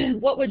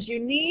 what would you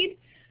need?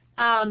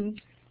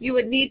 You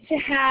would need to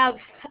have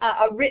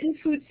a written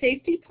food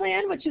safety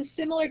plan, which is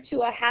similar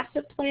to a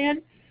HACCP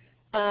plan.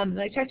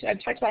 I've talked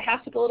about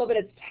HACCP a little bit.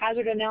 It's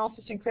hazard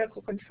analysis and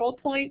critical control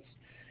points.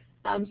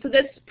 So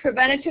this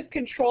preventative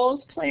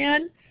controls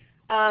plan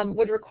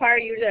would require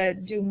you to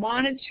do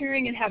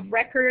monitoring and have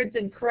records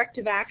and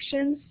corrective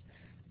actions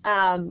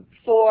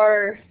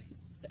for,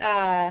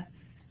 so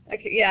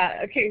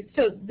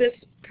this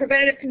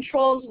preventative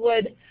controls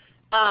would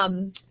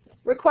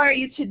require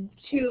you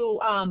to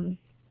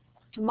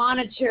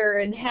monitor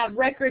and have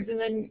records and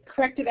then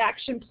corrective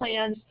action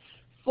plans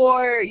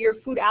for your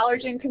food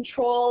allergen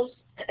controls,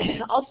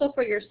 also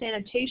for your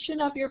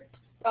sanitation of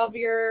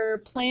your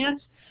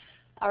plant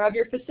or of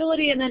your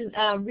facility, and then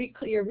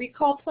your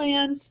recall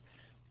plans.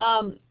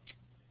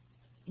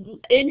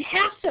 In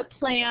HACCP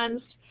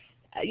plans,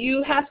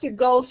 you have to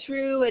go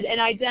through and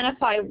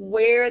identify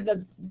where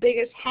the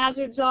biggest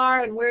hazards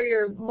are and where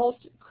your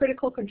most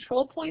critical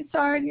control points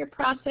are in your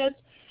process.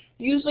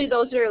 Usually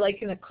those are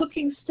like in a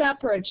cooking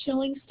step or a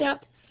chilling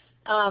step.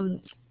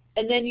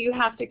 And then you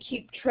have to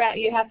keep track,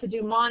 you have to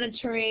do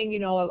monitoring, you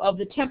know, of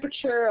the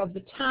temperature, of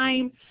the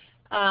time,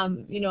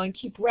 you know, and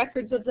keep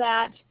records of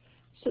that.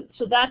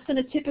 So that's in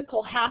a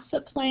typical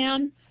HACCP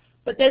plan.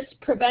 But this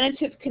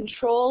preventative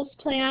controls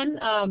plan,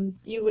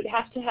 you would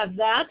have to have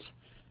that,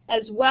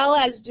 as well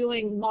as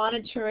doing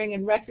monitoring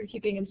and record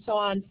keeping and so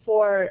on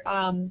for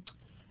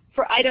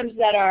items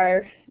that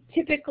are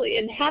typically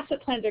in HACCP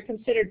plans are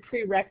considered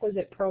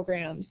prerequisite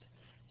programs.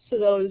 So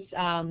those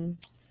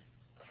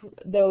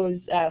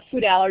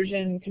food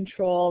allergen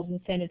controls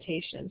and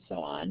sanitation and so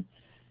on.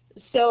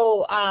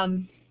 So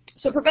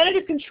so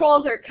preventative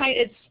controls are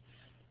it's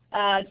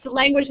the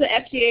language that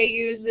FDA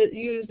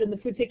used in the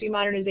Food Safety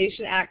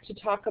Modernization Act to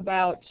talk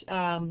about,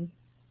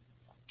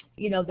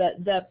 you know,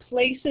 the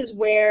places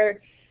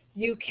where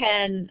you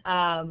can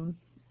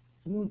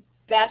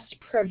best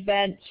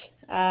prevent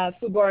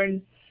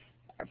foodborne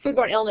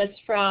illness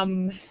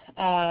from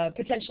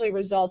potentially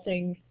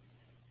resulting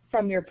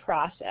from your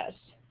process.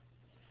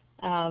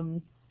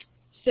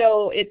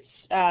 So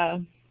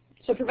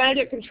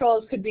preventative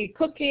controls could be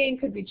cooking,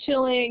 could be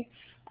chilling.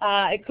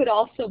 It could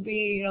also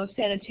be, you know,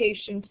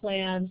 sanitation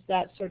plans,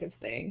 that sort of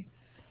thing.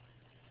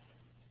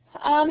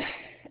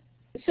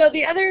 So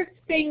the other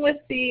thing with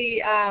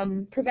the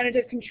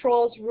preventative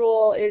controls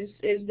rule is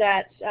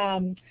that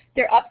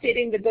they're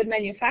updating the good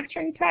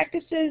manufacturing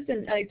practices,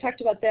 and I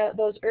talked about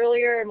those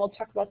earlier, and we'll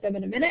talk about them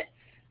in a minute.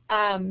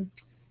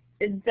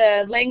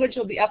 The language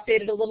will be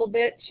updated a little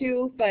bit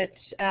too, but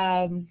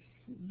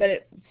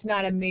it's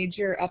not a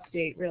major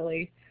update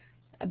really.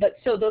 But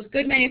so those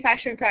good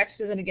manufacturing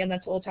practices, and again,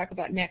 that's what we'll talk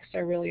about next,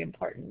 are really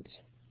important,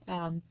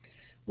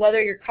 whether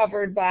you're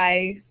covered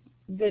by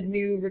the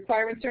new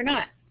requirements or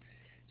not.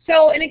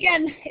 So, and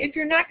again, if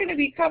you're not going to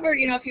be covered,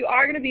 you know, if you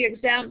are going to be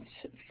exempt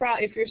from,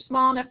 if you're a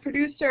small enough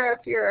producer,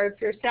 if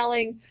you're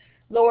selling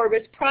lower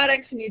risk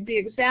products and you'd be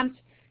exempt,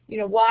 you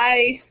know,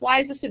 why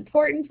is this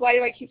important? Why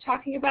do I keep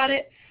talking about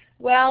it?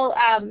 Well,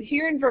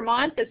 here in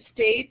Vermont, the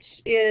state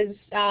is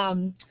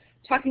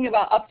talking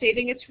about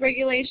updating its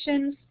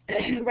regulations.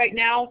 Right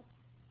now,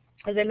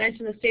 as I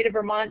mentioned, the state of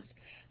Vermont's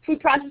food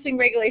processing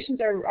regulations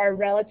are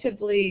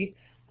relatively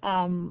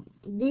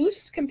loose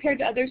compared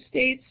to other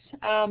states.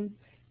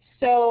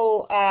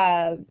 So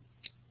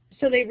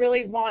they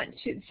really want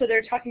to, so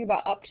they're talking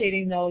about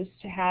updating those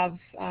to have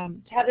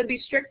them be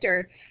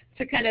stricter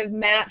to kind of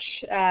match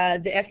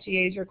the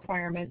FDA's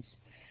requirements.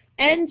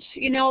 And,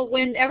 you know,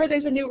 whenever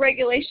there's a new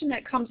regulation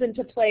that comes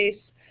into place,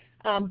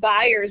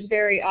 buyers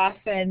very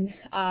often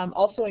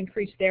also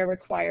increase their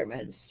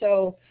requirements.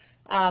 So,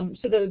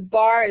 so the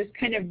bar is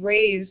kind of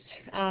raised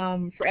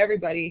for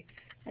everybody,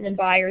 and then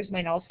buyers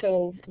might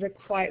also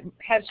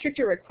have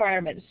stricter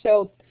requirements.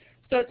 So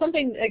it's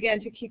something, again,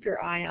 to keep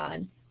your eye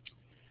on.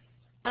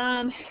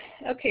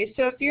 Okay,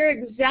 so if you're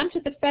exempt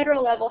at the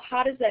federal level,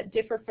 how does that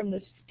differ from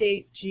the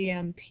state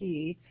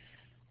GMP?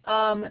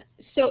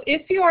 So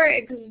if you are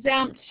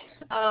exempt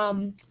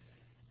from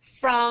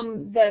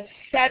the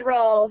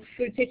federal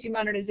Food Safety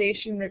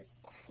Modernization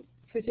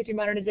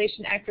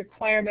Act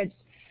requirements,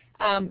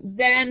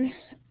 then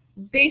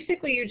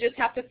basically you just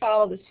have to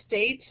follow the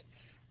state,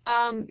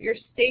 your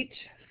state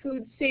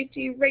food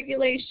safety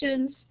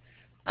regulations.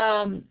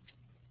 And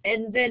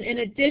then in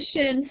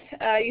addition,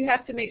 you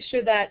have to make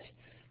sure that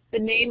the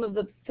name of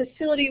the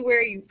facility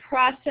where you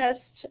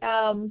processed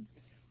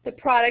the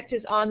product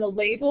is on the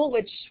label,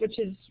 which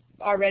is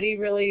already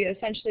really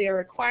essentially a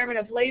requirement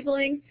of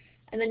labeling.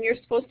 And then you're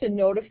supposed to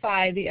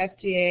notify the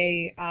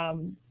FDA,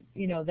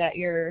 you know, that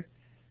you're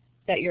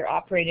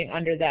operating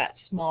under that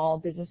small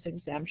business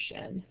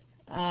exemption.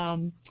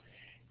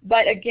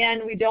 But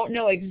again, we don't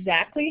know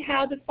exactly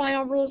how the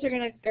final rules are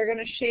gonna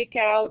shake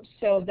out.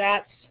 So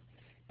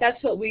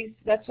that's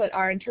what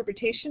our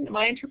interpretation,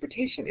 my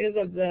interpretation is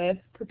of the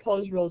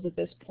proposed rules at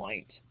this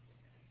point.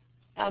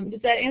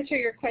 Does that answer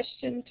your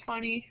question,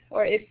 Tawny?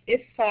 Or if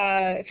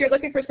you're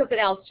looking for something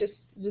else, just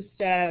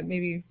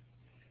maybe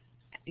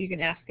you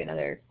can ask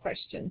another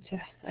question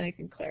and I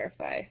can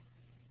clarify.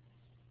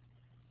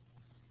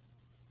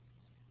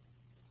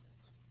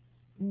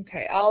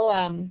 Okay,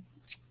 I'll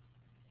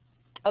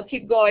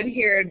keep going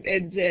here,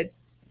 and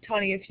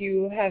Tawny, if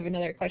you have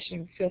another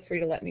question, feel free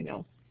to let me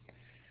know.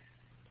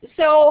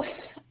 So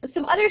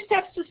some other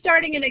steps to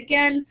starting, and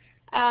again,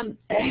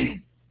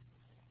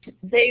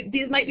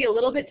 these might be a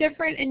little bit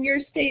different in your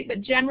state,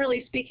 but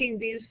generally speaking,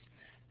 these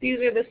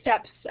are the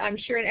steps, I'm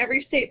sure, in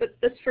every state, but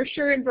this for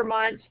sure in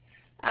Vermont,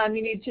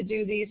 you need to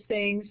do these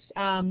things.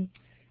 So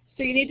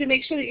you need to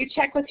make sure that you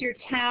check with your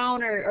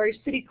town or your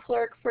city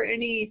clerk for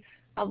any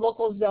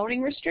local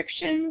zoning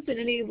restrictions and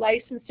any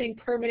licensing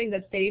permitting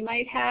that they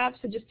might have,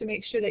 so just to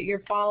make sure that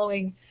you're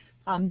following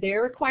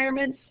their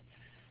requirements.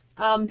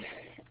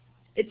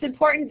 It's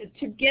important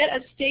to get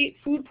a state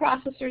food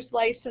processor's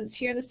license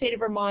here in the state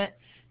of Vermont.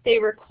 They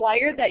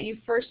require that you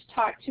first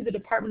talk to the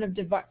Department of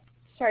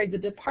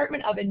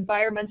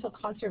Environmental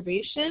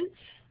Conservation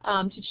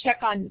to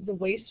check on the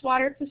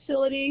wastewater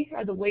facility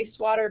or the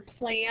wastewater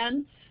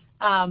plan.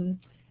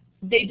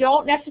 They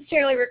don't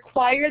necessarily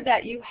require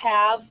that you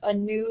have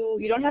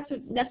you don't have to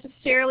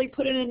necessarily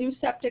put in a new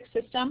septic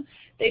system.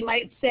 They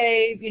might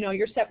say, you know,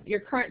 your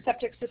current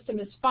septic system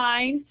is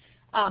fine,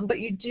 but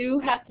you do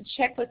have to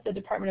check with the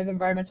Department of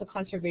Environmental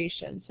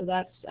Conservation. So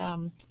that's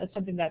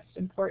something that's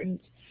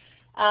important.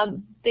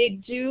 They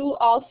do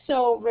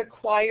also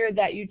require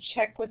that you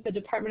check with the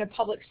Department of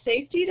Public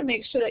Safety to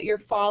make sure that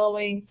you're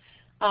following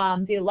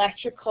the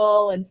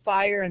electrical and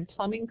fire and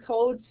plumbing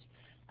codes.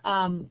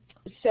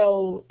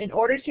 So in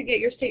order to get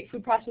your state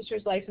food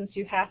processor's license,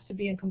 you have to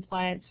be in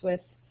compliance with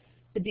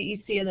the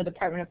DEC and the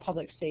Department of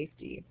Public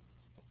Safety.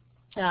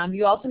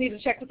 You also need to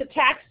check with the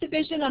tax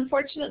division,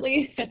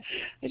 unfortunately.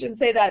 I shouldn't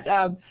say that,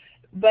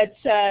 but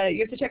you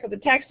have to check with the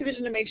tax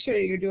division to make sure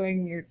that you're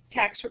doing your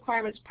tax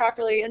requirements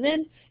properly. And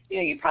then, you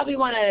know, you probably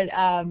want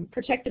to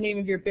protect the name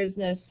of your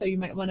business, so you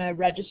might want to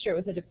register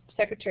it with the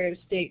Secretary of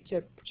State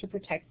to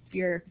protect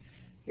your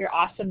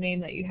awesome name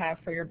that you have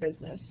for your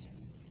business.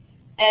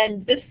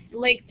 And this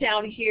link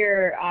down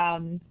here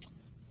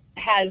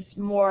has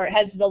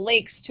the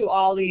links to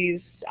all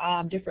these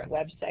different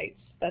websites.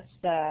 That's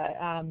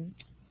the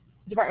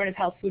Department of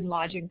Health Food and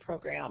Lodging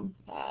Program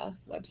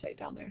website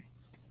down there.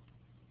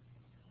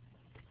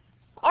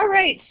 All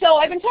right, so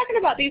I've been talking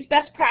about these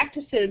best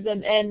practices,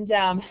 and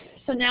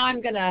so now I'm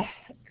gonna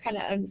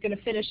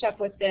finish up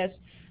with this.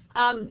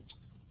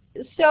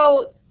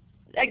 So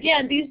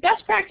again, these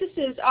best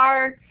practices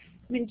are,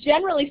 I mean,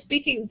 generally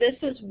speaking, this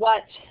is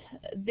what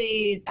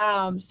the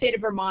state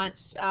of Vermont's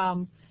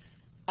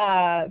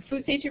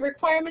food safety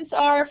requirements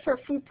are for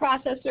food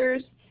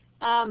processors.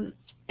 And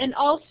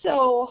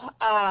also,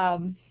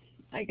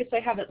 I guess I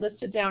have it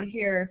listed down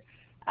here.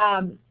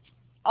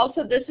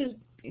 Also, this is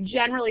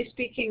generally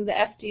speaking the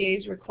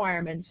FDA's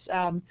requirements.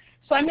 So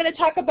I'm going to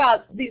talk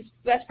about these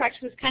best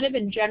practices kind of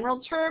in general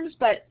terms,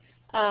 but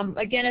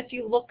again, if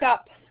you look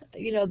up,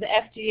 you know, the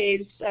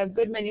FDA's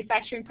good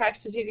manufacturing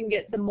practices, you can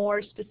get the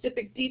more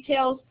specific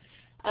details.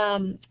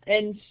 And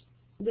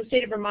the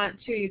state of Vermont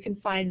too, you can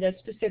find the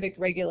specific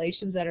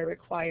regulations that are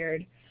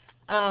required.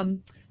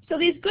 So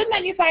these good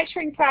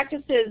manufacturing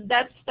practices,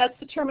 that's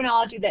the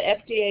terminology that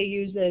FDA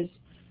uses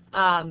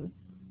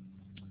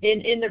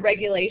in the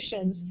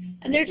regulations.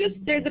 And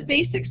they're the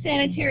basic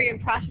sanitary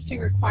and processing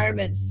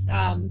requirements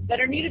that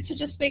are needed to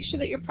just make sure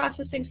that you're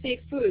processing safe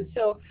food.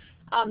 So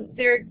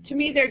to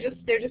me, they're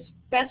just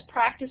best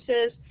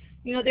practices.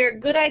 You know, they're a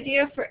good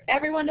idea for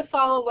everyone to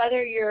follow,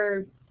 whether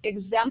you're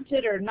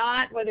exempted or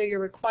not, whether you're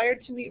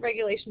required to meet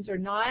regulations or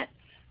not.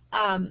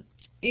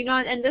 You know,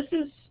 and this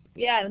is,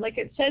 yeah, like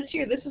it says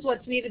here, this is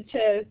what's needed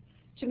to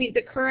meet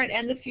the current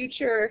and the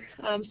future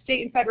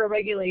state and federal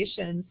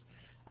regulations.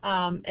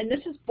 And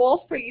this is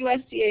both for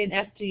USDA and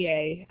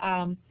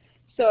FDA.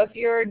 So if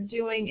you're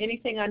doing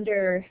anything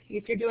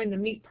if you're doing the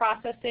meat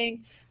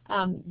processing,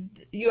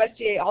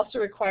 USDA also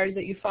requires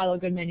that you follow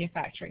good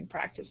manufacturing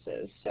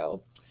practices.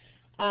 So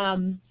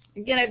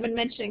again, I've been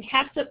mentioning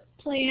HACCP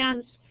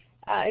plans.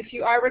 If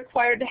you are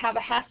required to have a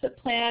HACCP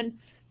plan,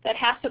 that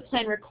HACCP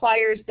plan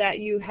requires that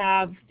you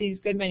have these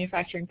good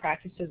manufacturing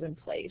practices in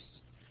place.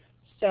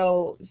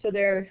 So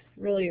they're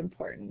really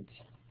important.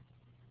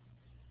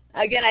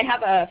 Again, I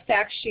have a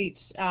fact sheet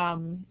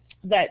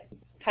that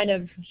kind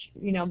of,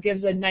 you know,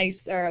 gives a nice,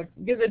 or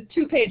gives a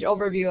 2-page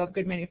overview of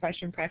good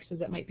manufacturing practices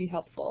that might be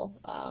helpful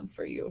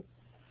for you.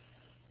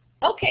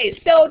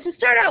 Okay, so to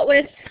start out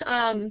with,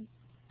 and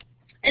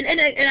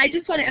I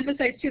just want to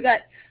emphasize too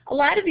that a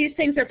lot of these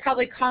things are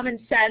probably common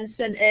sense,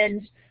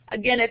 and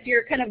again, if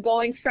you're kind of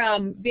going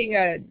from being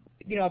a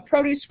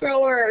produce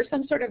grower or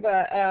some sort of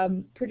a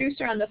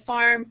producer on the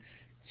farm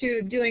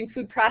to doing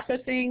food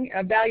processing,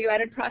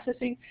 value-added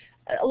processing,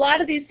 a lot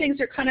of these things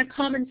are kind of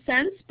common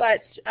sense, but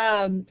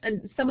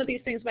and some of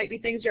these things might be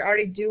things you're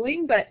already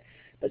doing, but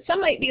some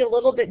might be a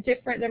little bit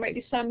different. There might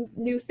be some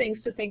new things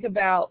to think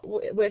about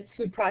with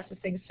food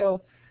processing.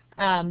 So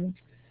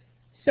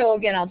so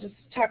again, I'll just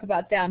talk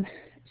about them.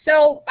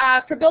 So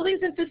for buildings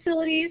and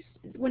facilities,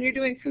 when you're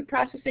doing food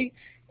processing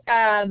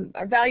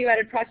or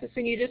value-added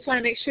processing, you just want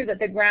to make sure that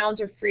the grounds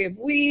are free of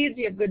weeds,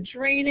 you have good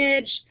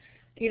drainage.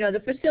 You know, the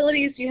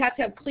facilities, you have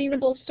to have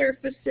cleanable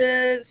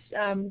surfaces,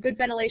 good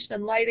ventilation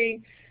and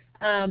lighting.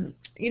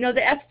 You know,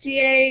 the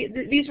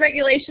FDA, these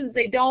regulations,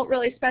 they don't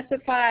really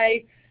specify,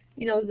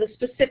 you know, the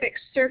specific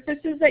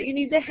surfaces that you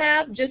need to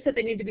have, just that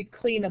they need to be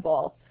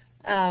cleanable.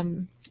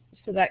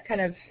 So that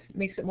kind of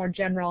makes it more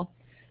general.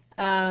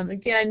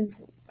 Again,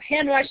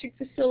 hand washing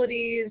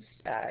facilities,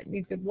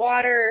 need good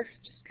water,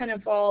 just kind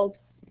of all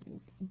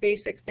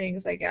basic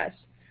things, I guess.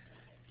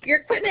 Your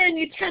equipment and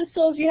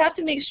utensils, you have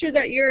to make sure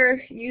that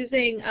you're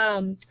using,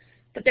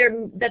 that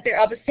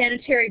they're of a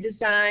sanitary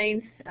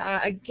design.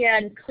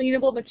 Again,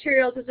 cleanable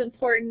materials is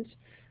important.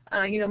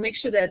 You know, make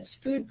sure that it's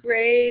food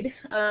grade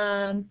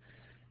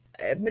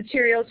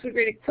materials, food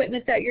grade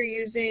equipment that you're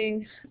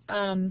using.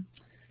 And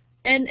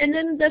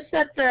then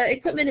that the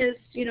equipment is,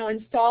 you know,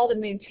 installed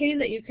and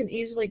maintained, that you can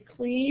easily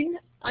clean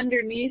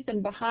underneath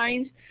and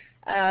behind.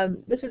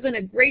 This isn't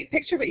a great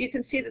picture, but you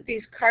can see that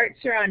these carts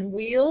are on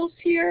wheels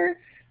here.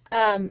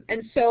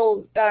 And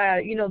so,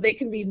 you know, they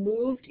can be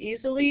moved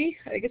easily.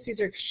 I guess these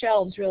are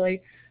shelves,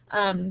 really.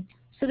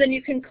 So then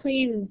you can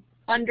clean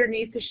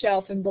underneath the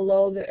shelf and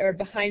below or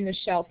behind the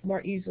shelf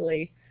more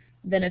easily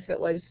than if it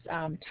was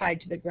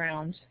tied to the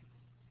ground.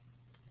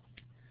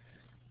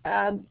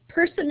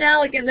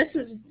 Personnel, again, this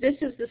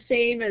is the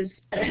same as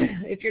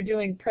if you're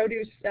doing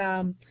produce,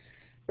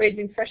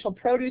 raising fresh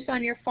produce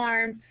on your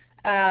farm.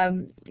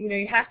 You know,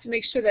 you have to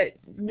make sure that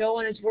no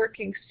one is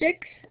working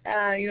sick.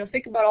 You know,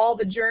 think about all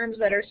the germs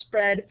that are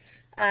spread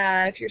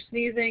if you're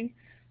sneezing.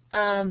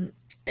 And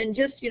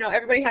just, you know,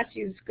 everybody has to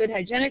use good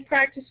hygienic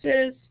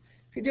practices.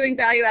 If you're doing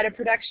value-added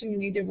production, you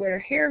need to wear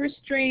hair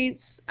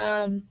restraints.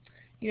 You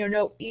know,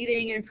 no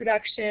eating in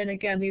production.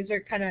 Again, these are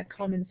kind of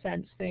common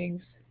sense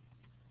things.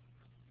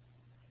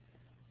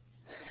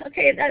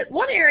 Okay,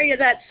 one area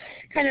that's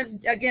kind of,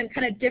 again,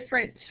 kind of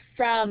different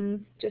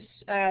from just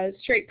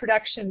straight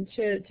production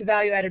to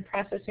value-added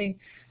processing,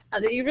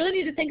 that you really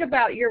need to think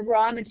about your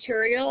raw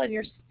material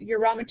and your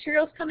raw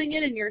materials coming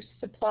in and your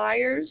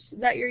suppliers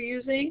that you're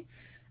using.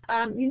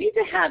 You need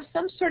to have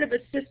some sort of a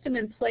system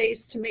in place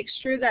to make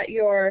sure that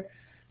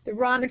the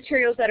raw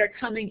materials that are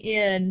coming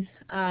in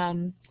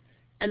and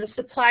the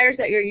suppliers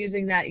that you're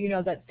using, that you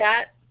know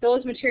that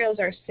those materials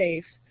are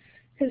safe.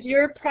 Because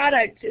your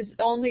product is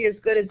only as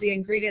good as the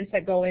ingredients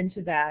that go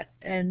into that,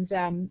 and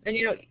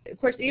you know, of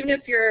course, even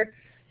if you're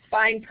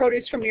buying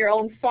produce from your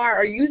own farm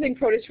or using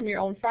produce from your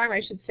own farm,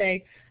 I should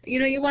say, you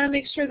know, you want to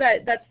make sure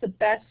that that's the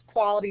best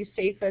quality,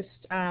 safest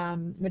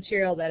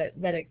material that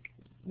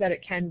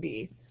it can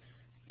be.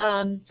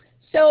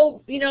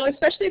 So you know,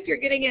 especially if you're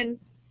getting in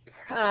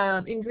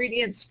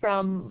ingredients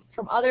from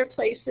other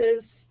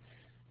places,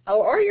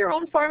 or your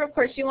own farm, of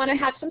course, you want to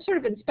have some sort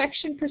of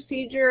inspection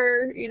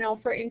procedure, you know,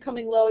 for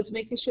incoming loads,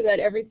 making sure that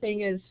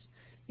everything is,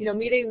 you know,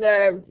 meeting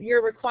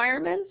your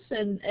requirements,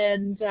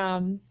 and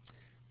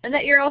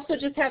that you're also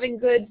just having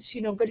good,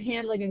 you know, good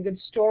handling and good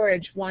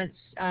storage once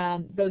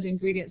those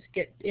ingredients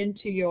get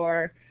into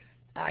your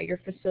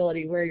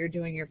facility where you're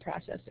doing your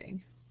processing.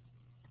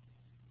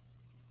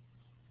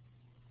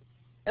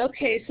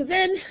 Okay, so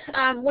then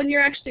when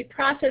you're actually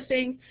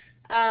processing,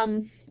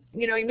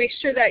 you know, you make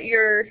sure that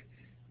you're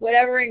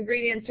whatever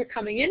ingredients are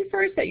coming in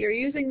first, that you're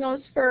using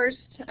those first.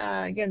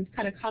 Again, it's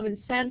kind of common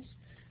sense.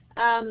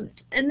 And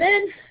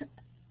then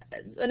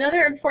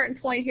another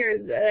important point here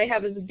that I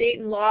have is date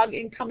and log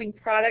incoming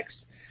products.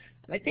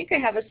 I think I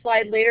have a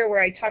slide later where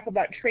I talk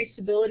about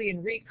traceability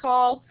and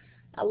recall.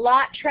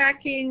 Lot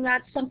tracking,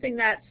 that's something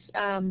that's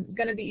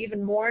going to be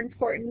even more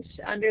important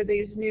under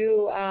these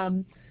new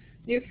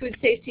Food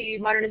Safety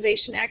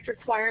Modernization Act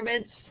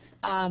requirements.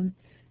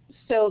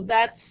 So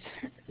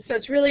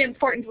it's really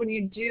important when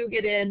you do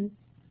get in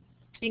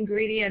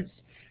ingredients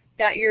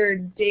that you're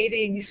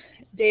dating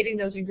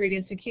those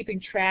ingredients and keeping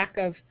track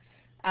of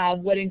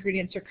what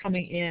ingredients are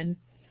coming in.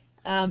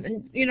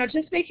 And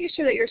just making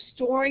sure that you're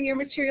storing your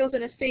materials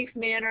in a safe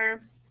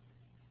manner.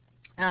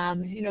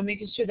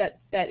 Making sure that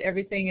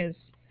everything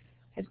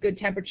has good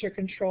temperature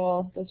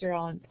control. Those are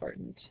all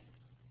important.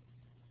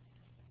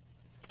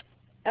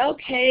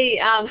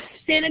 Okay,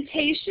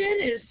 sanitation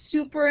is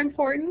super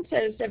important,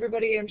 as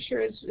everybody I'm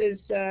sure is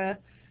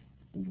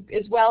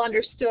well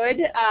understood.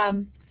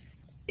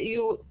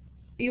 You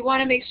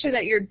want to make sure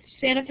that you're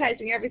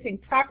sanitizing everything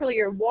properly,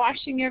 you're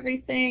washing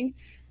everything,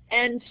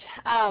 and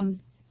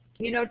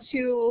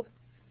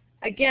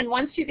again,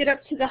 once you get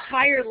up to the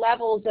higher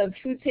levels of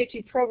food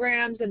safety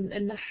programs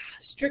and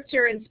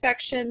stricter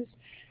inspections,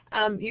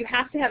 you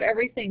have to have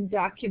everything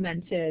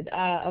documented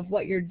of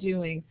what you're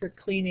doing for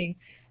cleaning.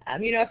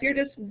 If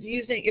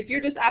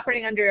you're just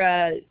operating under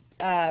a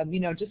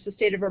just the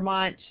state of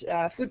Vermont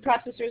food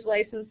processor's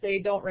license, they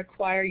don't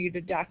require you to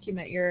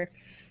document your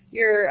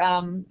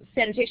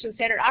sanitation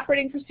standard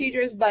operating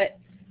procedures. But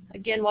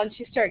again, once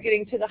you start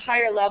getting to the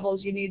higher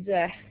levels, you need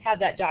to have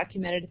that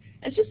documented.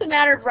 And it's just a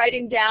matter of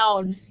writing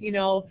down,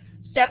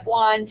 step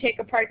 1, take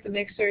apart the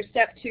mixer.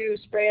 Step 2,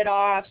 spray it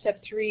off.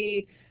 Step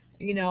 3,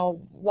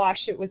 wash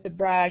it with a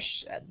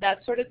brush,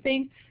 that sort of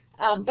thing.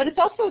 But it's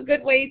also a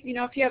good way,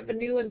 if you have a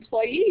new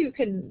employee, you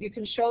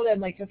can show them,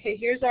 like, okay,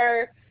 here's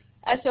our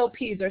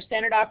SOPs, our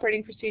standard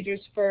operating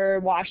procedures for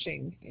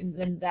washing, and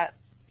then that's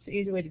an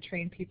easy way to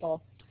train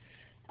people.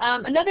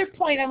 Another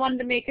point I wanted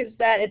to make is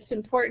that it's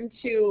important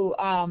to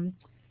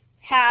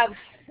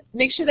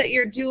make sure that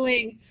you're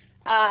doing,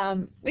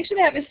 make sure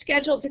to have a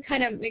schedule to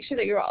kind of make sure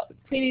that you're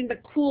cleaning the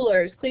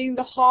coolers, cleaning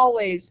the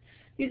hallways,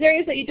 these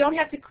areas that you don't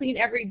have to clean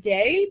every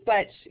day,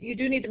 but you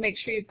do need to make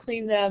sure you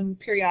clean them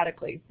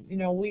periodically,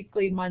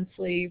 weekly,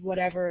 monthly,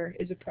 whatever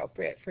is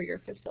appropriate for your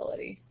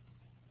facility.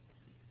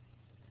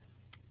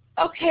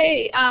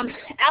 Okay,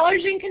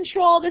 allergen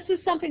control. This is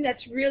something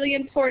that's really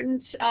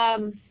important,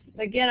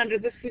 again, under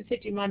the Food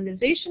Safety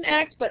Modernization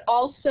Act, but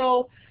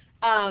also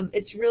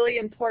it's really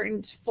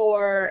important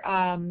for,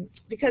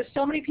 because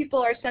so many people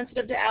are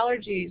sensitive to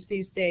allergies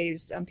these days.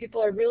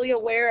 People are really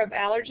aware of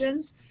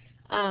allergens.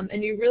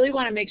 And you really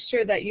want to make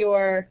sure that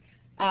you're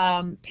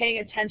paying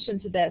attention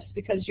to this,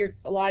 because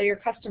a lot of your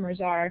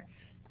customers are.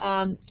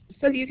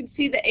 So you can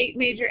see the 8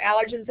 major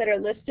allergens that are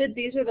listed.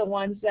 These are the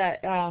ones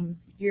that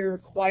you're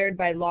required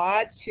by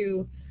law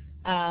to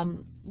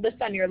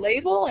list on your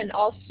label, and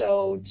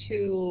also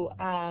to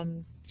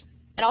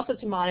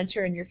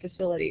monitor in your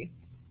facility.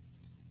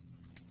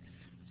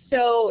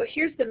 So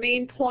here's the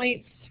main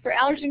points for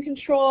allergen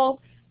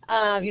control.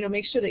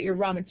 Make sure that your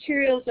raw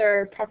materials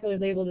are properly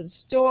labeled and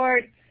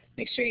stored.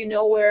 Make sure you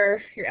know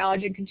where your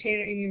allergen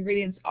containing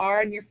ingredients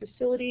are in your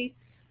facility.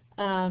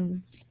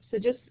 So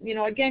just,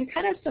 again,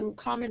 kind of some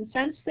common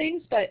sense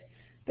things, but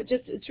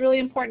just it's really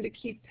important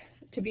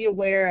to be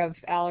aware of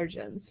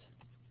allergens.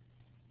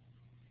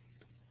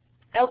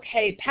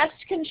 Okay, pest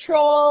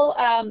control.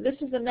 This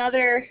is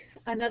another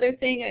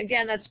thing.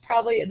 Again,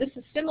 this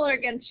is similar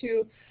again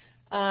to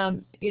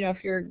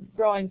if you're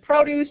growing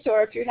produce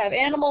or if you have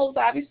animals.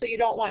 Obviously, you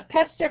don't want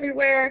pests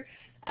everywhere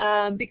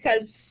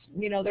because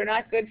they're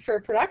not good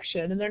for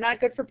production, and they're not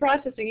good for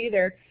processing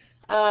either.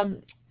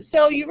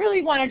 So you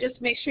really want to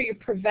just make sure you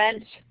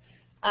prevent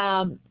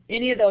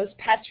any of those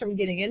pests from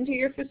getting into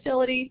your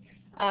facility.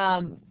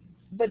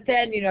 But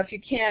then, if you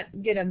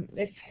can't get them,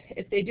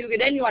 if they do get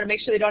in, you want to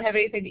make sure they don't have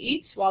anything to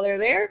eat while they're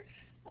there.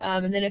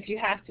 And then if you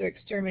have to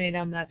exterminate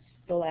them, that's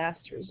the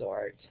last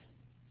resort.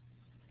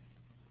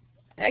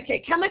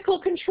 Okay, chemical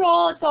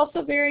control. It's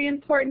also very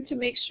important to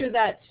make sure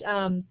that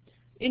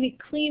any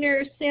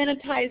cleaners,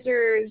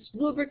 sanitizers,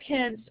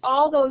 lubricants,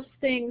 all those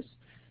things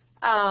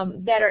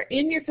that are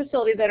in your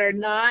facility that are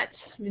not,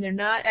 they're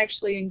not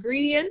actually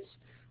ingredients,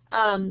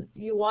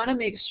 you want to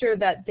make sure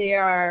that they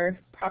are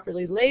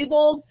properly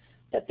labeled,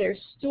 that they're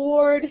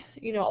stored,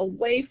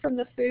 away from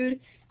the food,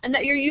 and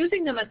that you're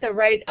using them at the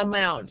right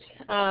amount.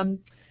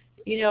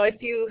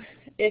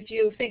 If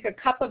you think a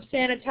cup of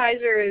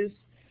sanitizer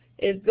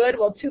is good,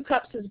 well, 2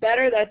 cups is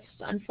better. That's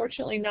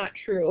unfortunately not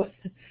true.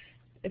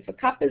 If a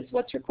cup is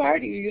what's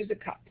required, you use a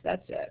cup.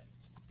 That's it.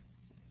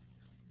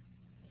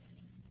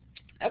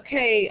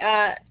 Okay,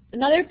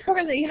 another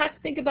program that you have to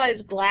think about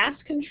is glass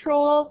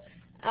control.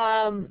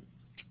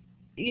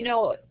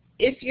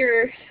 If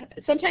you're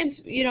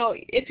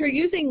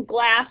using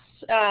glass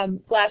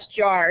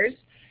jars,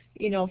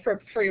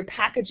 for your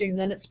packaging,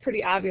 then it's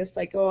pretty obvious.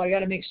 Like, oh, I got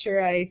to make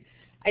sure I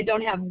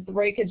don't have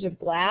breakage of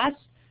glass.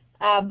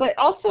 But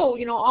also,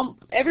 you know,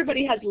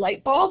 everybody has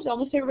light bulbs.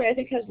 Almost everybody, I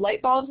think, has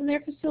light bulbs in their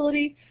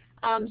facility.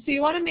 So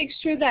you want to make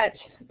sure that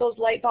those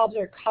light bulbs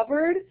are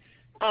covered,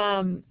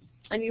 and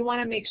you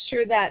want to make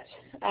sure that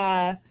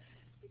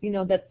you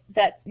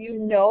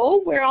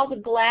know where all the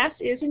glass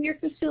is in your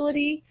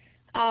facility,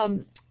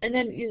 and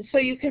then so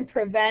you can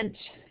prevent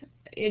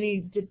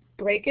any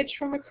breakage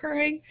from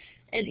occurring.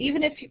 And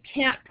even if you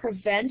can't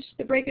prevent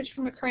the breakage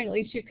from occurring, at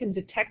least you can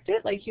detect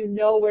it, like you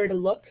know where to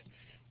look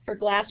for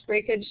glass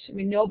breakage. I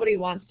mean, nobody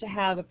wants to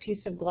have a piece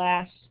of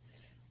glass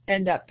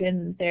end up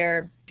in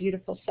their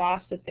beautiful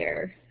sauce that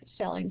they're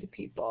selling to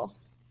people.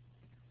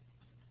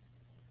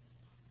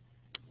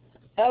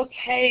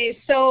 Okay,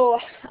 so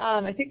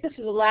I think this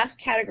is the last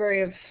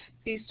category of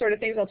these sort of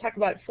things I'll talk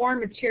about, foreign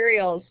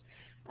materials.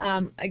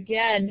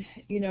 Again,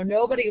 you know,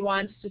 nobody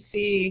wants to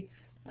see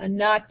a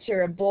nut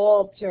or a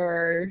bolt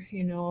or,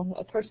 you know,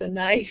 a person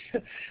knife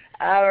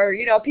or,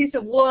 you know, a piece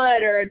of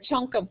wood or a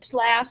chunk of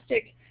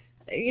plastic.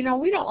 You know,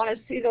 we don't want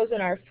to see those in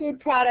our food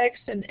products,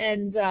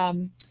 and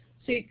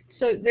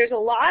so there's a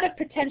lot of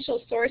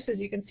potential sources.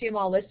 You can see them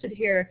all listed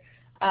here,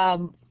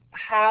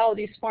 how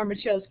these foreign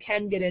materials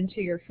can get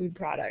into your food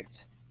product.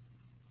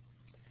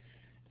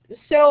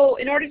 So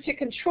in order to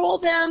control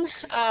them,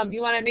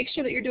 you want to make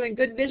sure that you're doing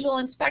good visual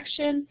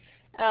inspection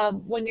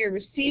when you're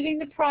receiving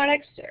the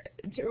products,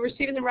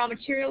 receiving the raw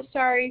materials,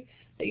 sorry,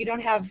 that you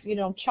don't have, you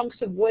know, chunks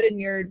of wood in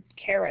your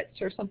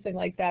carrots or something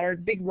like that, or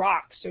big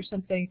rocks or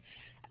something.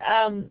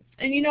 And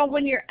you know,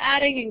 when you're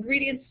adding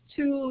ingredients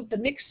to the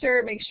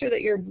mixer, make sure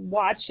that you're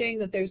watching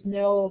that there's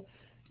no,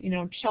 you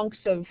know, chunks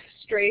of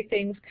stray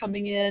things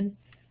coming in.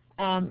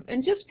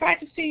 And just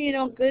practicing, you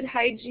know, good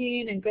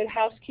hygiene and good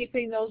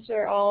housekeeping. Those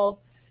are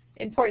all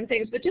important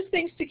things, but just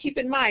things to keep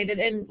in mind.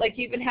 And like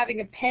even having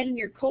a pen in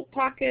your coat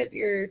pocket,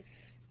 if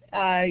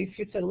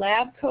it's a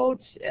lab coat,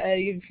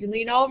 if you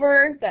lean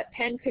over, that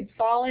pen could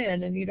fall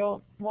in, and you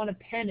don't want a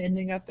pen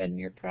ending up in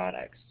your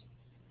products.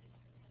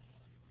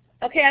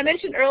 Okay, I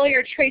mentioned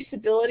earlier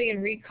traceability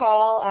and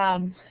recall.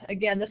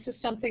 Again, this is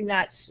something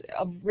that's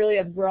really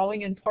of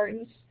growing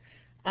importance.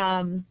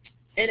 So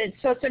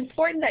it's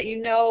important that you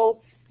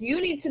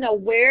need to know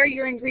where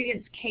your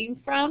ingredients came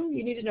from.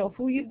 You need to know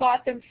who you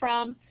bought them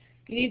from.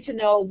 You need to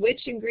know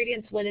which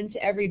ingredients went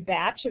into every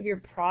batch of your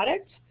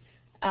product.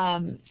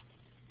 And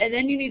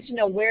then you need to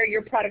know where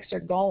your products are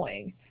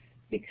going,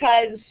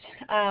 because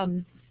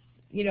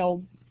you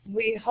know,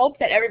 we hope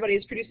that everybody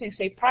is producing a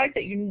safe product,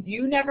 that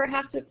you never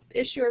have to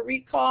issue a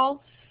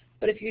recall.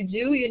 But if you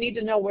do, you need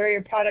to know where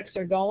your products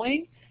are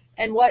going.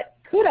 And what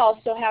could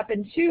also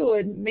happen too,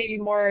 and maybe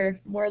more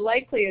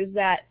likely, is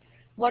that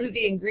one of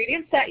the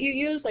ingredients that you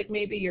use, like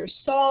maybe your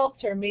salt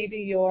or maybe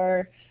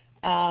your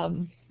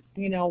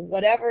you know,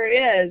 whatever it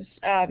is,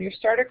 your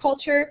starter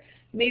culture,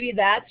 maybe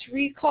that's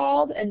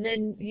recalled, and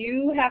then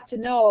you have to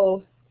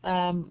know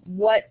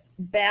what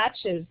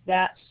batches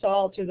that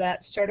salt or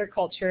that starter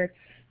culture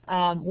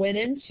went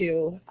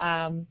into,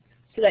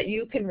 so that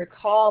you can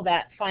recall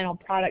that final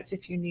product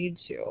if you need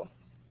to.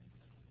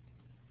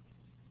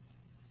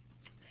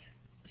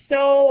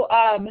 So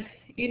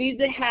you need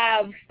to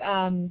have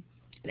an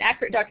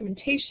accurate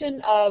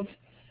documentation of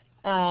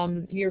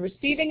your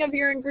receiving of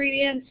your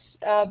ingredients,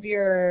 of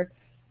your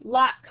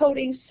lot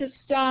coding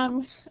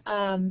system.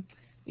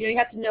 You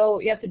know,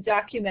 you have to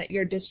document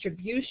your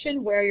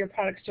distribution, where your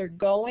products are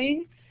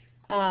going,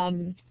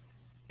 and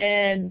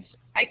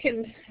I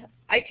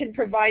can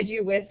provide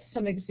you with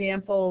some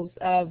examples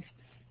of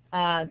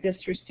this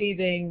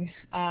receiving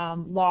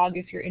log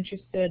if you're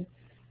interested.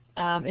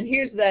 And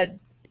here's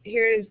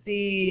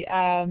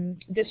the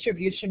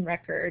distribution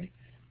record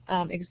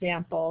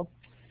example.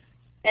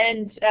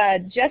 And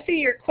Jesse,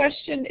 your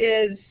question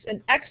is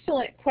an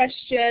excellent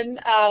question.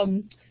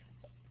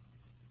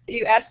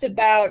 You asked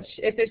about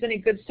if there's any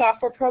good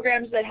software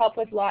programs that help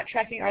with lot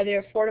tracking. Are they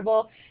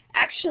affordable?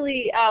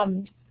 Actually,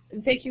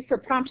 thank you for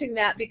prompting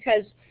that,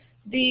 because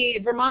the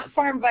Vermont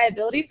Farm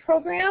Viability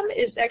Program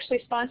is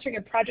actually sponsoring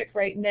a project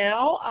right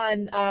now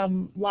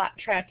on lot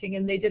tracking,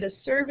 and they did a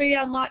survey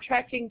on lot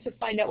tracking to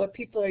find out what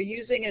people are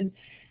using,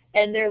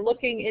 and they're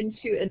looking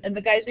into, and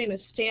the guy's name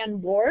is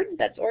Stan Ward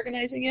that's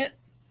organizing it,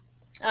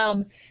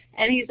 and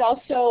he's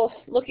also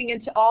looking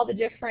into all the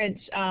different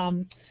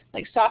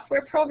like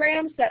software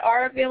programs that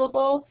are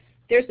available.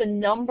 There's a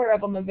number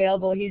of them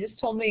available. He just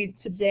told me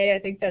today, I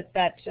think that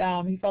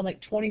he found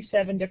like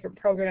 27 different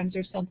programs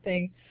or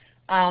something.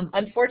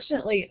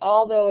 Unfortunately,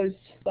 all those,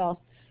 well,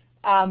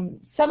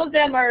 some of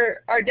them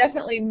are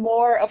definitely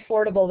more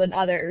affordable than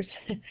others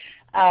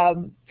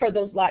for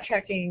those lot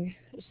tracking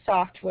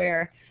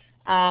software.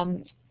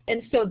 And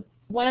so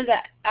one of the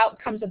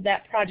outcomes of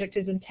that project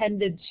is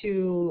intended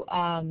to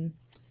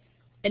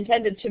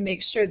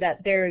make sure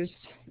that there's,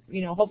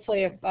 you know,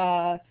 hopefully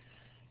a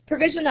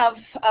provision of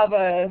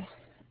a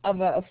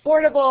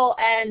affordable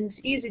and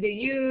easy to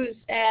use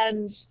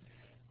and,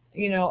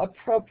 you know,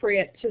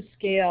 appropriate to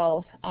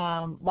scale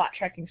lot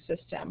tracking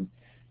system.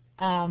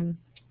 So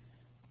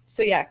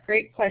yeah,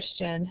 great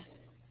question.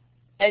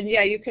 And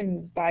yeah, you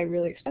can buy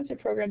really expensive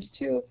programs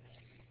too.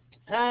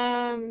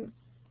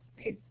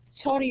 Okay,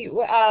 Tony,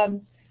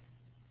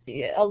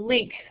 a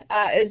link.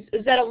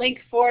 Is that a link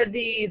for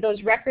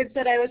those records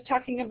that I was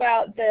talking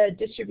about, the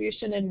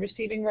distribution and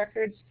receiving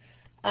records?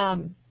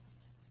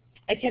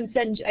 I can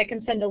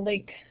send a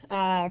link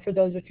for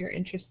those if you're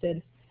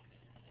interested.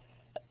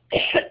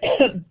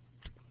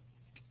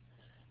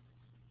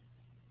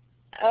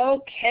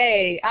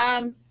 Okay.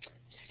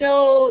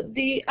 So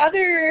the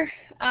other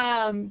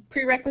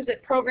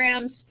prerequisite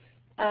programs,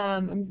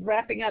 I'm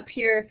wrapping up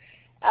here.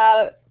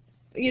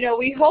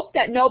 We hope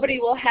that nobody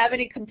will have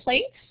any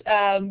complaints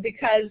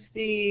because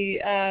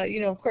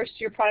of course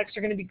your products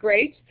are going to be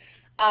great.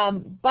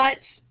 But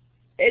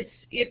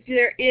if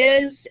there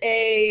is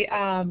a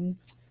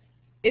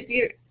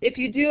if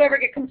you do ever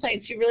get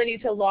complaints, you really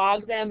need to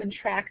log them and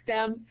track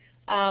them.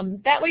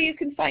 That way you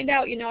can find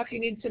out, if you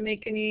need to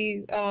make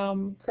any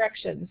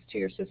corrections to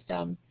your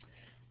system.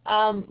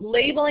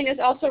 Labeling is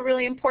also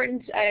really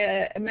important.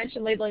 I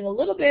mentioned labeling a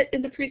little bit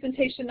in the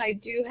presentation. I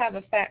do have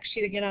a fact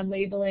sheet again on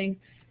labeling,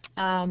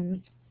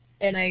 and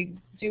I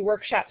do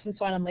workshops and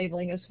so on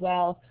labeling as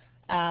well.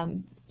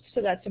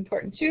 So that's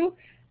important too.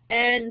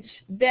 And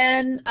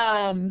then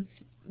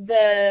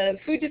the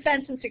food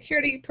defense and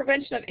security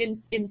prevention of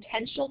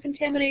intentional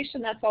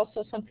contamination, that's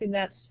also something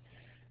that's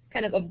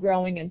kind of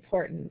growing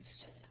importance.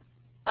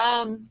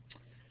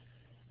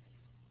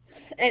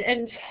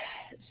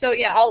 So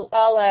yeah, I'll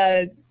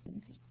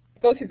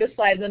go through this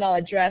slide and then I'll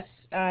address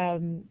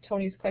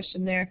Tony's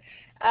question there.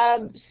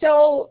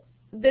 So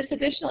this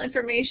additional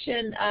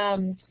information,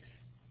 so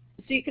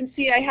you can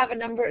see I have a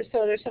number,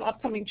 so there's some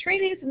upcoming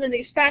trainings and then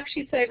these fact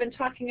sheets that I've been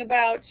talking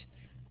about,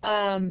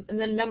 and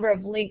then a number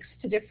of links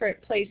to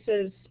different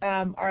places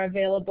are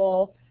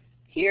available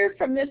here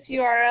from this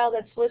URL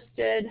that's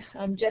listed.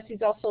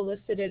 Jesse's also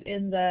listed it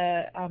in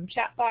the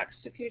chat box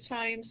a few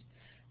times.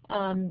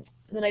 And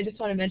then I just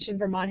want to mention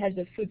Vermont has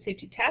a food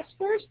safety task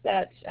force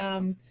that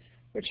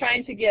we're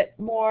trying to get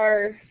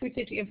more food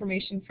safety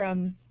information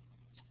from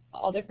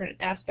all different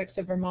aspects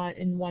of Vermont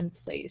in one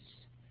place.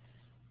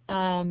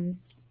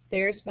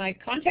 There's my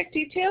contact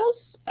details.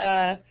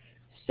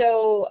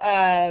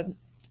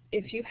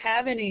 If you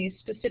have any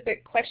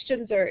specific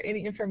questions or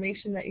any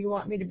information that you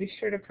want me to be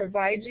sure to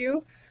provide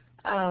you,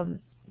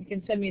 you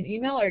can send me an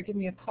email or give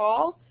me a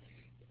call.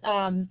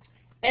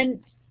 And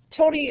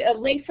Tony, a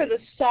link for the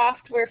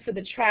software for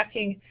the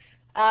tracking.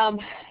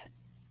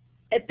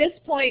 At this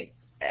point,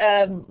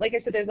 like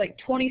I said, there's like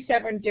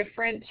 27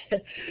 different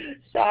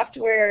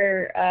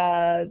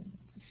software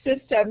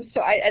systems.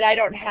 So I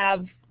don't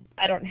have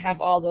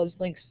all those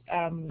links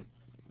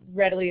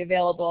readily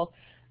available.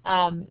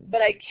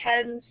 But I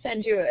can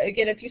send you,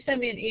 again, if you send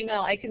me an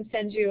email, I can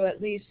send you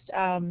at least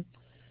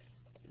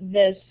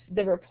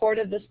the report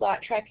of this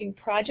lot tracking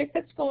project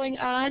that's going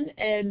on,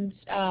 and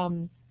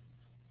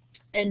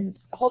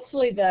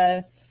hopefully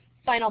the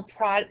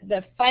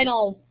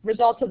final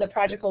results of the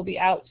project will be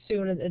out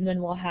soon, and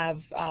then we'll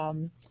have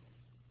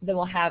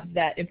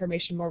that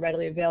information more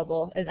readily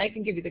available. And I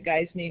can give you the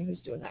guy's name who's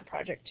doing that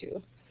project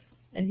too,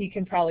 and he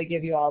can probably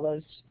give you all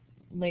those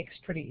links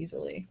pretty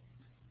easily.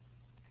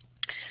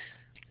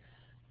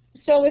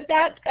 So with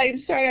that,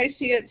 I'm sorry, I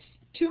see it's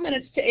 2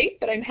 minutes to 8,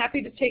 but I'm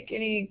happy to take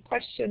any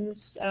questions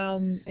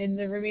in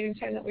the remaining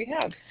time that we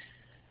have.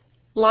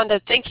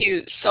 Londa, thank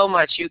you so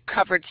much. You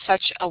covered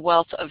such a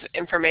wealth of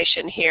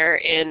information here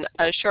in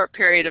a short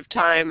period of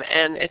time,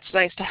 and it's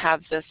nice to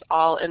have this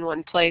all in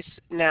one place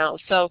now.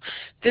 So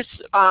this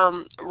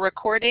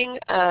recording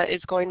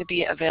is going to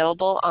be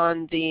available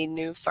on the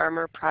New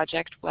Farmer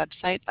Project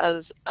website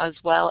as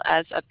well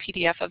as a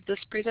PDF of this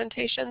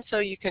presentation, so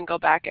you can go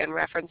back and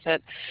reference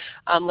it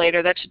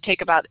later. That should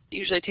take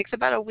usually takes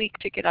about a week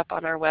to get up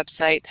on our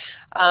website.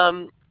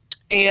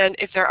 And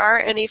if there are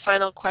any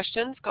final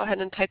questions, go ahead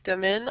and type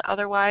them in.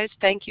 Otherwise,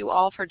 thank you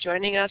all for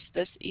joining us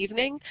this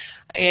evening.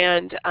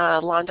 And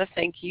Londa,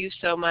 thank you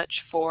so much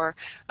for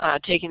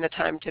taking the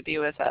time to be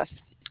with us.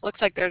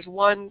 Looks like there's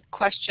one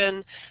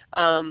question.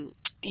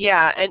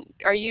 Yeah, and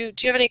do you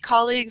have any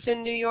colleagues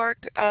in New York,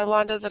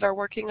 Londa, that are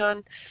working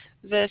on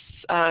this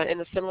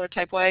in a similar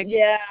type way?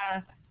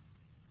 Yeah.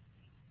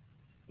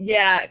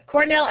 Yeah,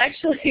 Cornell,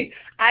 actually,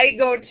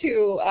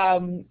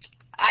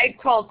 I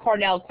call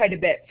Cornell quite a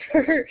bit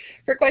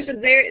for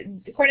questions.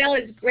 Cornell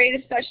is great,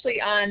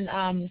 especially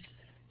on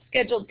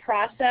scheduled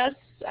process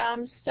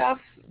stuff.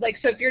 Like,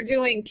 so if you're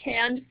doing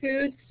canned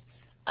foods,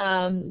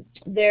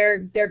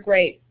 they're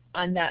great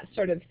on that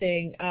sort of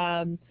thing.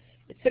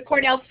 It's the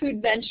Cornell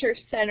Food Venture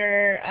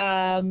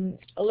Center.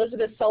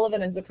 Elizabeth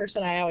Sullivan is the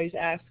person I always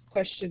ask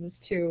questions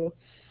to.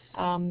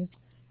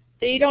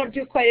 They don't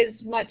do quite as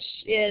much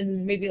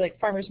in maybe like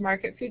farmers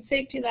market food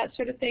safety and that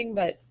sort of thing,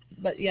 but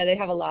yeah, they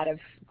have a lot of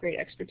great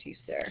expertise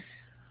there.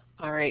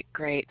 All right,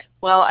 great.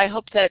 Well, I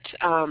hope that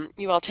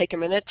you all take a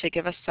minute to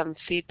give us some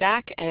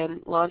feedback. And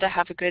Londa,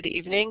 have a good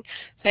evening.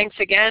 Thanks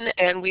again.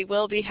 And we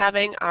will be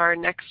having our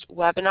next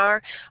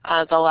webinar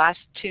the last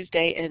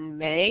Tuesday in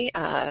May,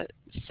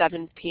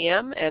 7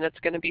 p.m. and it's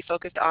going to be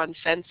focused on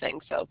fencing.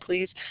 So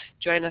please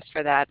join us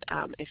for that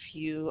if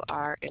you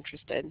are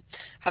interested.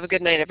 Have a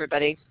good night,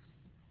 everybody.